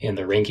 in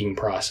the ranking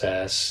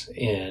process,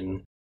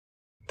 in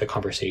the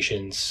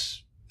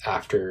conversations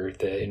after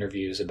the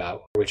interviews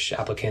about which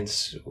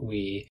applicants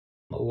we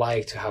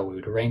liked, how we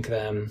would rank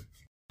them.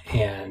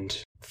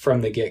 And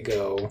from the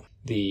get-go,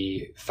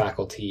 the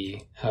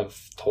faculty have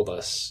told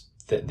us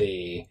that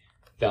they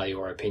value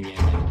our opinion.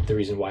 And the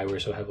reason why we're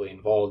so heavily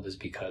involved is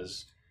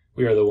because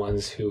we are the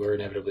ones who are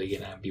inevitably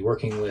going to be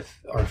working with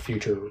our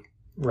future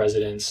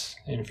residents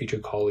and future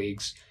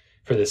colleagues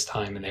for this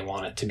time, and they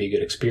want it to be a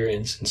good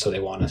experience. And so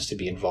they want us to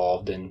be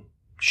involved and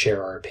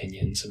share our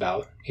opinions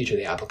about each of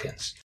the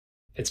applicants.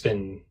 It's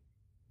been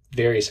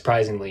very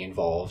surprisingly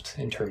involved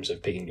in terms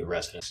of picking new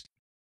residents.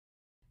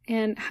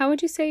 And how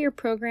would you say your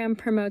program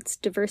promotes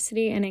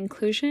diversity and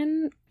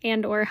inclusion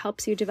and or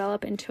helps you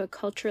develop into a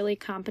culturally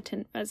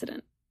competent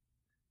resident?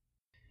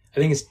 I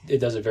think it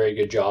does a very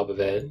good job of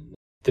it.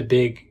 The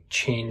big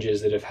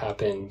changes that have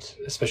happened,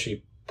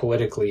 especially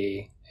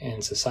politically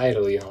and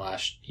societally in the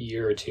last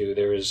year or two,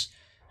 there's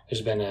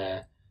been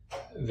a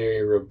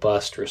very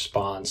robust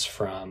response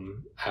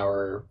from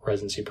our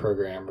residency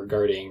program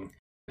regarding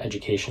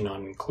education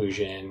on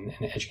inclusion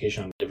and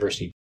education on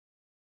diversity,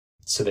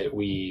 so that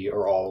we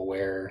are all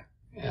aware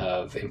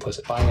of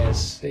implicit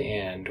bias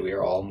and we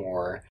are all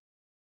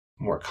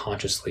more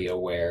consciously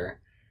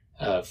aware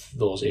of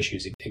those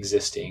issues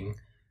existing.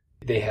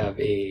 They have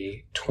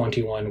a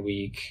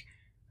 21-week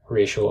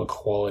racial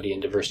equality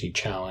and diversity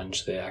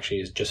challenge that actually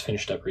has just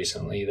finished up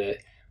recently, that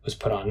was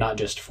put on not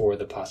just for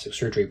the plastic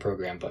surgery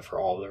program, but for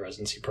all the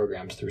residency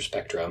programs through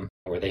Spectrum,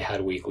 where they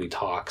had weekly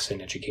talks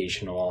and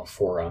educational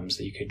forums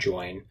that you could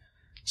join.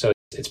 So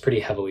it's pretty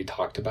heavily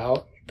talked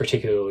about,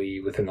 particularly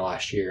within the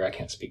last year. I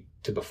can't speak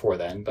to before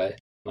then, but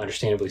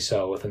understandably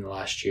so within the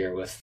last year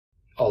with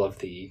all of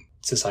the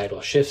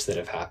societal shifts that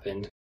have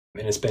happened.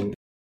 And it's been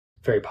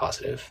very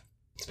positive.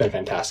 It's been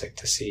fantastic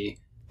to see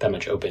that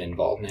much open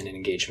involvement and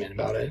engagement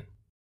about it.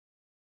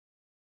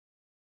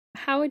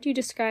 How would you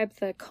describe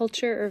the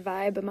culture or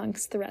vibe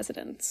amongst the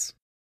residents?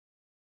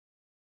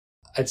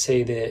 I'd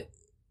say that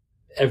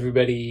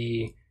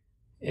everybody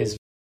is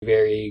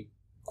very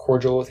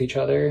cordial with each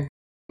other.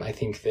 I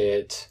think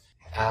that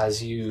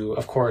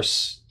of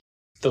course,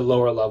 the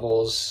lower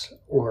levels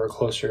or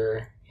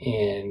closer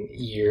in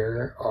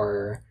year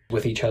are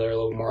with each other a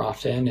little more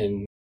often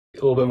and a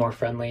little bit more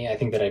friendly. I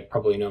think that I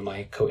probably know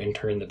my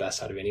co-intern the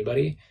best out of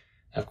anybody.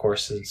 Of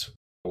course, since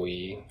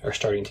we are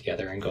starting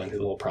together and going through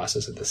the whole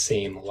process at the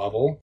same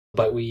level,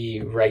 but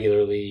we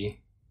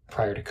regularly,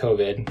 prior to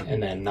COVID,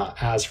 and then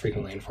not as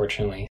frequently,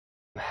 unfortunately,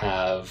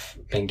 have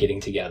been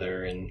getting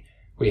together, and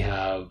we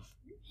have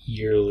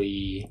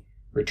yearly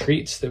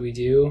retreats that we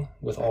do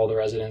with all the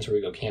residents where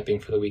we go camping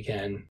for the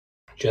weekend.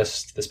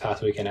 Just this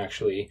past weekend,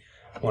 actually,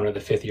 one of the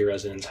fifth-year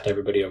residents had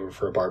everybody over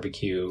for a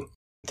barbecue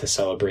to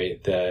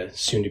celebrate the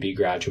soon-to-be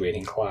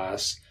graduating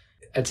class.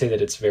 I'd say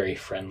that it's very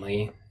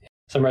friendly.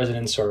 Some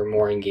residents are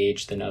more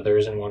engaged than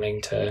others in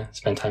wanting to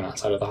spend time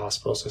outside of the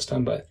hospital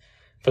system, but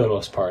for the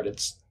most part,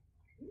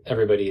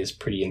 everybody is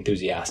pretty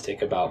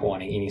enthusiastic about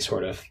wanting any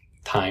sort of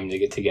time to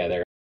get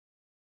together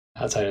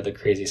outside of the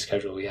crazy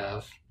schedule we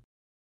have.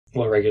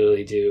 We'll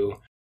regularly do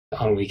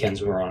on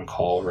weekends when we're on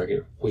call,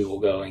 we will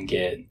go and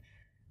get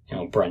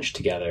brunch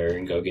together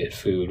and go get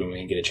food when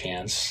we get a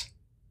chance.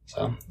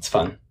 So it's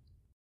fun.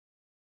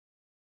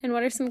 And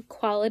what are some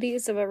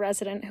qualities of a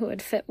resident who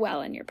would fit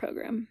well in your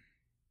program?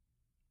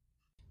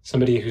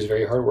 Somebody who's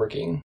very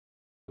hardworking.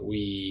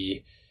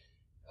 We,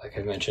 like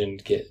I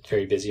mentioned, get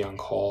very busy on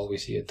call. We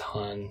see a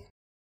ton,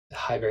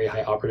 very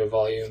high operative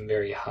volume,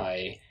 very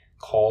high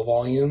call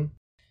volume.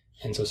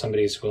 And so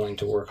somebody who's willing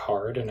to work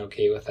hard and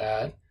okay with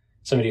that.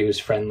 Somebody who's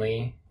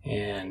friendly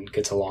and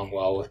gets along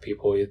well with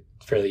people,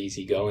 fairly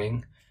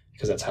easygoing,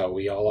 because that's how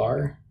we all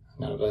are.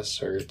 None of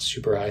us are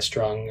super high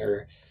strung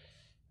or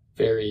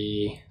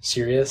very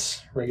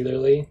serious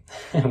regularly.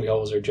 We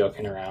always are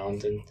joking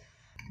around and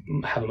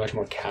have a much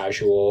more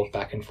casual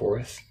back and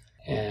forth.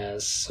 So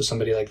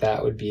somebody like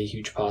that would be a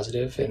huge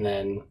positive. And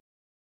then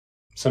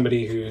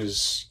somebody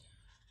who's,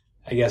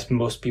 I guess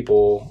most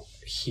people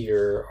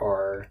here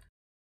are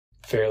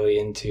fairly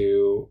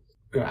into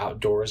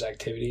outdoors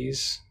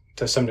activities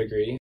to some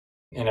degree,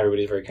 and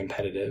everybody's very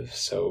competitive.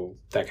 So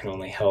that can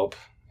only help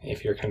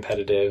if you're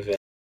competitive and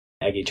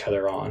egg each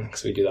other on,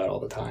 because we do that all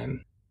the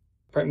time.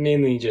 But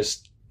mainly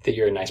just that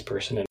you're a nice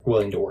person and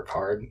willing to work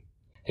hard.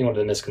 I think one of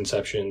the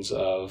misconceptions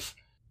of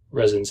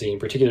residency, and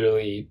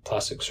particularly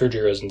plastic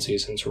surgery residency,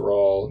 since we're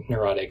all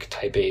neurotic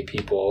type A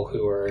people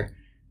who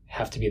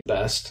have to be the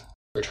best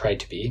or try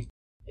to be,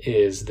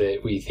 is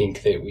that we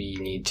think that we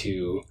need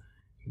to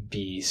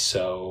be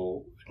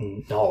so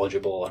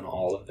knowledgeable on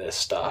all of this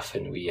stuff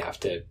and we have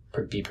to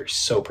be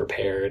so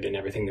prepared in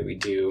everything that we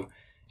do.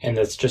 And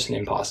that's just an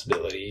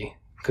impossibility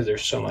because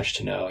there's so much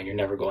to know and you're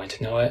never going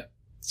to know it.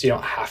 So you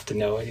don't have to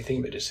know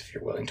anything, but just if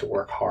you're willing to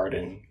work hard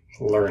and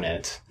learn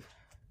it,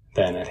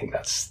 then I think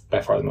that's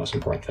by far the most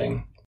important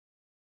thing.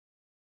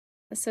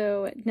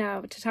 So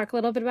now to talk a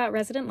little bit about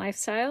resident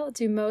lifestyle,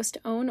 do most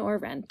own or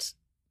rent?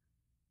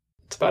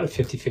 It's about a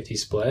 50-50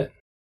 split.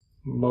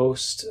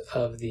 Most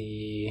of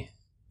the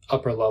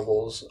upper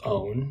levels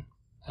own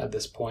at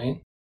this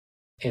point.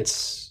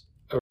 It's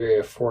a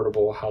very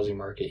affordable housing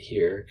market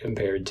here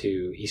compared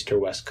to East or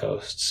West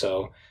Coast.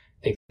 So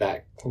I think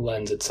that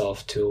lends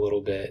itself to a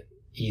little bit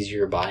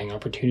easier buying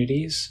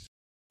opportunities.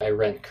 I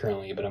rent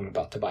currently, but I'm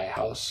about to buy a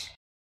house.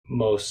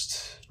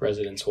 Most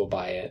residents will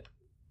buy it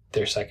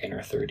their second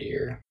or third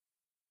year.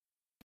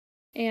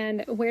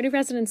 And where do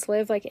residents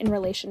live, like in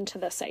relation to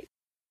the site?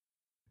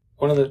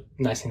 One of the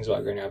nice things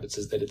about Grand Rapids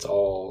is that it's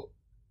all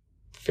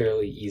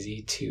fairly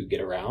easy to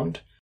get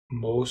around.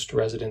 Most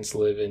residents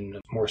live in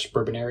more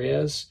suburban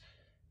areas,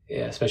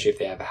 especially if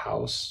they have a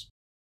house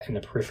in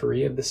the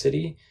periphery of the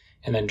city,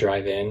 and then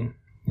drive in.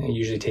 It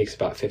usually takes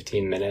about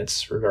 15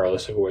 minutes,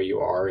 regardless of where you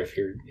are, if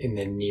you're in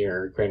the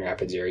near Grand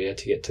Rapids area,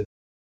 to get to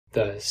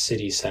the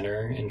city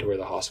center and to where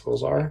the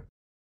hospitals are.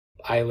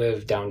 I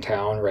live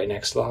downtown right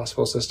next to the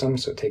hospital system,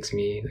 so it takes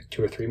me like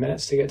 2 or 3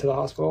 minutes to get to the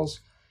hospitals.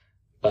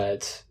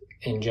 But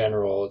in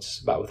general,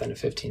 it's about within a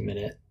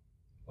 15-minute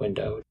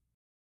window.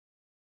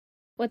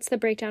 What's the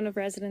breakdown of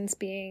residents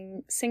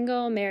being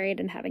single, married,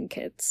 and having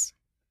kids?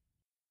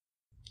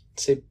 I'd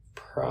say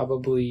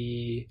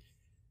probably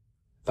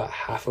about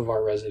half of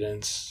our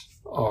residents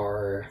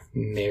are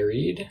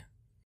married,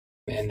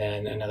 and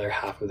then another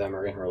half of them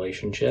are in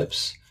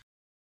relationships.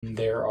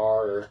 There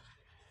are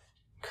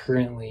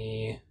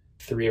currently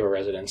 3 of our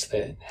residents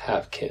that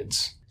have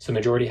kids. So the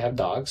majority have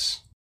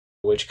dogs,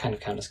 which kind of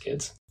count as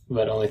kids,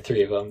 but only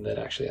 3 of them that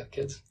actually have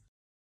kids.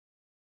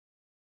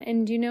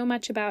 And do you know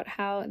much about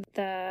how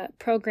the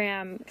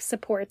program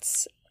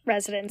supports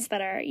residents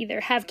that are either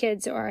have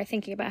kids or are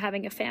thinking about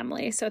having a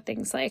family? So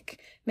things like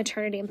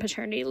maternity and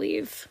paternity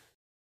leave.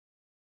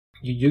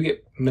 You do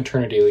get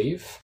maternity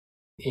leave.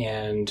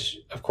 And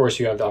of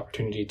course, you have the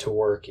opportunity to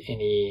work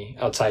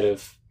outside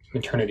of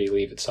maternity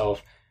leave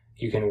itself.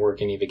 You can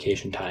work any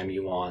vacation time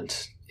you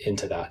want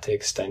into that to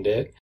extend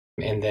it.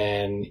 And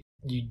then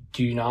you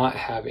do not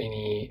have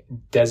any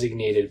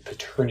designated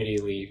paternity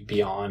leave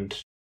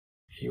beyond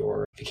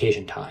your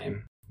vacation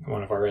time.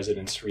 One of our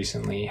residents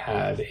recently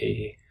had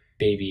a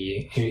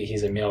baby.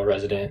 He's a male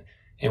resident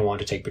and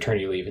wanted to take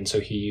paternity leave. And so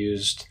he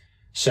used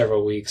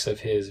several weeks of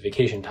his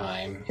vacation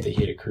time that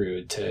he had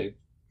accrued to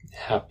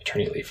have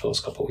paternity leave for those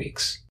couple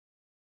weeks.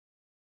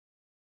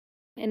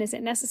 And is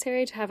it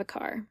necessary to have a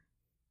car?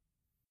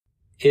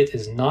 It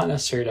is not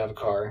necessary to have a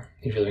car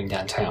if you're living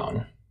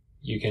downtown.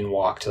 You can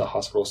walk to the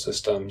hospital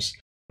systems.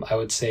 I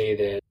would say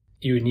that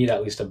you would need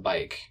at least a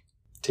bike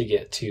to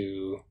get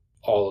to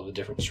all of the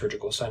different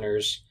surgical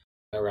centers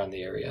around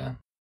the area.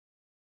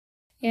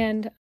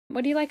 And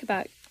what do you like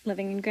about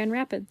living in Grand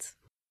Rapids?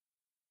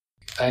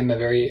 I'm a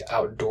very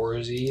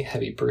outdoorsy,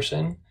 heavy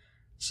person,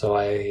 so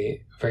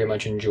I very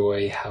much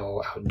enjoy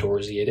how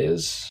outdoorsy it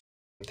is.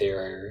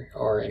 There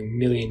are a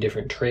million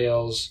different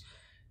trails,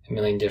 a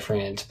million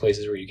different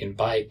places where you can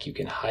bike, you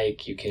can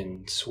hike, you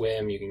can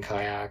swim, you can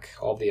kayak,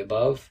 all of the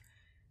above,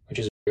 which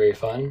is very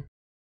fun.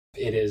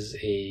 It is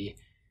a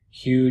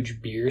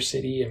huge beer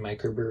city and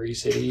microbrewery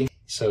city,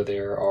 so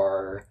there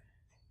are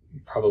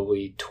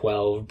probably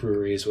 12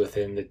 breweries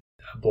within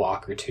a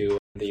block or two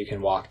that you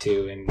can walk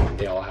to, and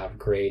they all have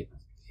great,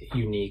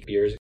 unique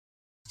beers.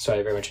 So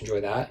I very much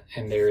enjoy that.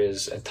 And there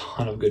is a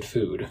ton of good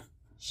food.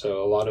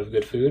 So a lot of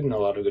good food and a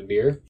lot of good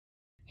beer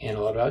and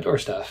a lot of outdoor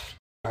stuff.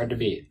 Hard to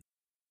beat.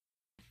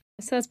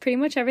 So that's pretty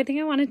much everything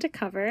I wanted to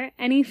cover.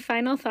 Any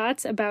final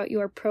thoughts about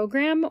your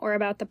program or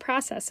about the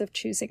process of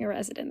choosing a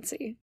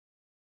residency?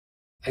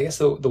 I guess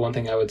the one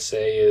thing I would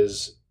say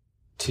is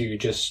to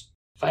just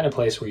find a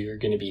place where you're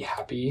going to be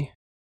happy.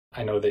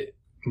 I know that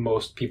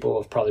most people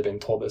have probably been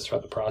told this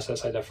throughout the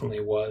process. I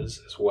definitely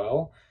was as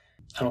well.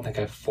 I don't think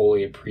I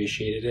fully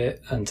appreciated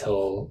it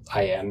until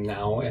I am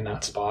now in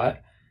that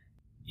spot.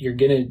 You're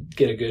going to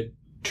get a good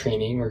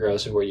training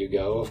regardless of where you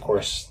go. Of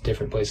course,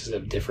 different places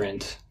have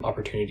different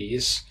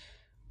opportunities,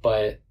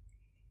 but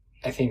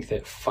I think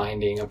that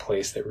finding a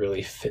place that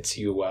really fits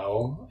you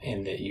well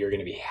and that you're going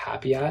to be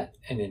happy at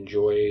and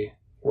enjoy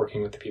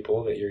working with the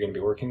people that you're going to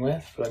be working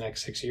with for the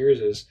next 6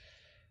 years is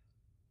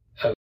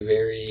a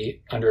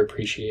very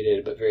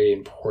underappreciated but very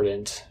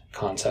important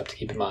concept to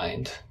keep in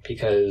mind,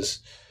 because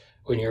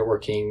when you're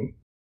working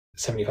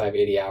 75,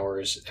 80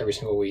 hours every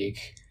single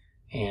week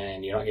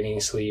and you're not getting any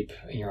sleep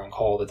and you're on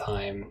call all the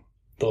time,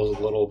 those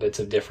little bits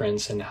of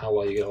difference in how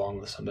well you get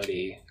along with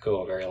somebody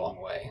go a very long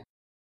way.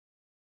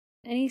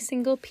 Any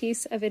single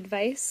piece of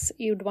advice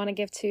you'd want to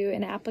give to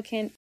an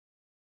applicant?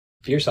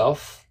 Be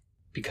yourself,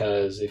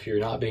 because if you're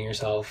not being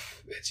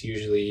yourself, it's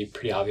usually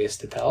pretty obvious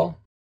to tell.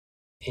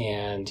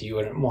 And you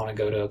wouldn't want to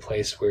go to a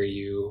place where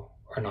you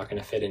are not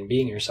going to fit in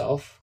being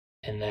yourself.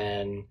 And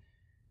then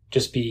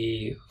just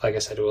be, like I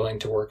said, willing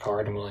to work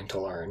hard and willing to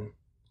learn.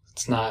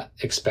 It's not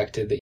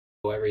expected that you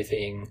know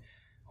everything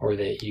or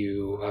that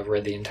you have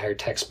read the entire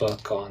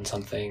textbook on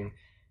something.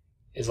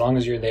 As long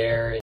as you're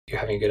there and you're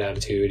having a good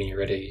attitude and you're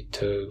ready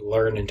to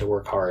learn and to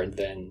work hard,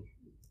 then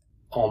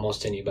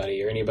almost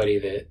anybody or anybody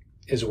that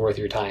is worth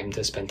your time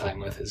to spend time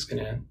with is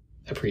going to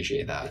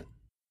appreciate that.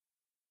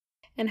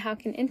 And how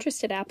can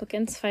interested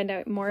applicants find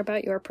out more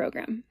about your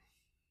program?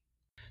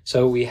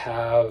 So we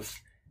have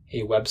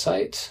a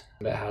website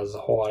that has a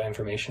whole lot of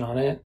information on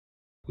it.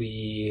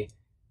 We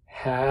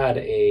had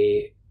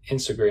a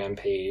Instagram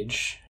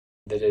page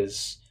that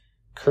is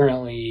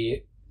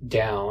currently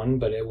down,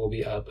 but it will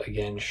be up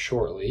again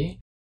shortly.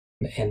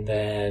 And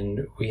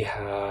then we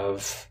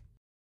have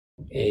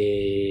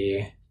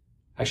actually,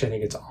 I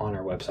think it's on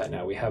our website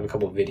now. We have a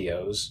couple of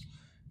videos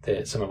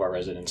that some of our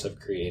residents have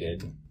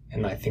created,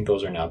 and I think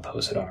those are now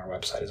posted on our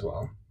website as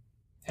well.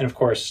 And of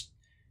course,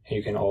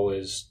 you can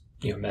always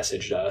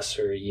message us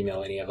or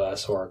email any of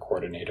us or our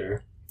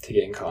coordinator to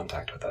get in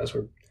contact with us.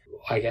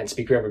 I can't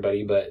speak for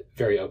everybody, but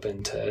very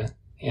open to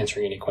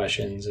answering any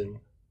questions and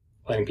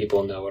letting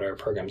people know what our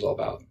program's all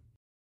about.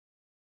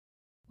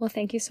 Well,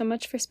 thank you so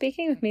much for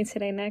speaking with me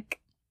today, Nick.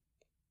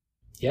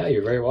 Yeah,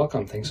 you're very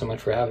welcome. Thanks so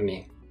much for having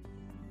me.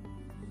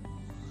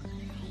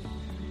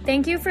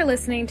 Thank you for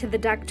listening to the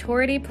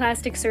Doctority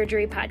Plastic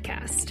Surgery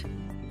Podcast.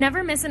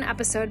 Never miss an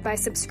episode by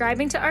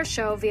subscribing to our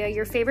show via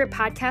your favorite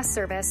podcast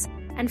service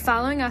and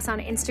following us on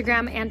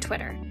Instagram and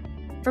Twitter.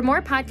 For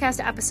more podcast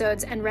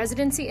episodes and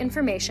residency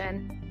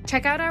information,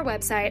 check out our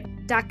website,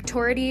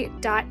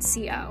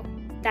 doctority.co.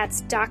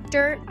 That's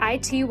doctority.co.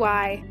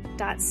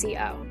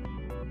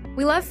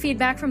 We love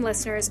feedback from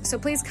listeners, so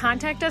please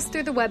contact us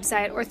through the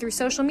website or through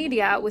social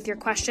media with your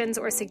questions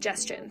or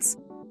suggestions.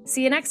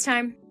 See you next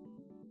time.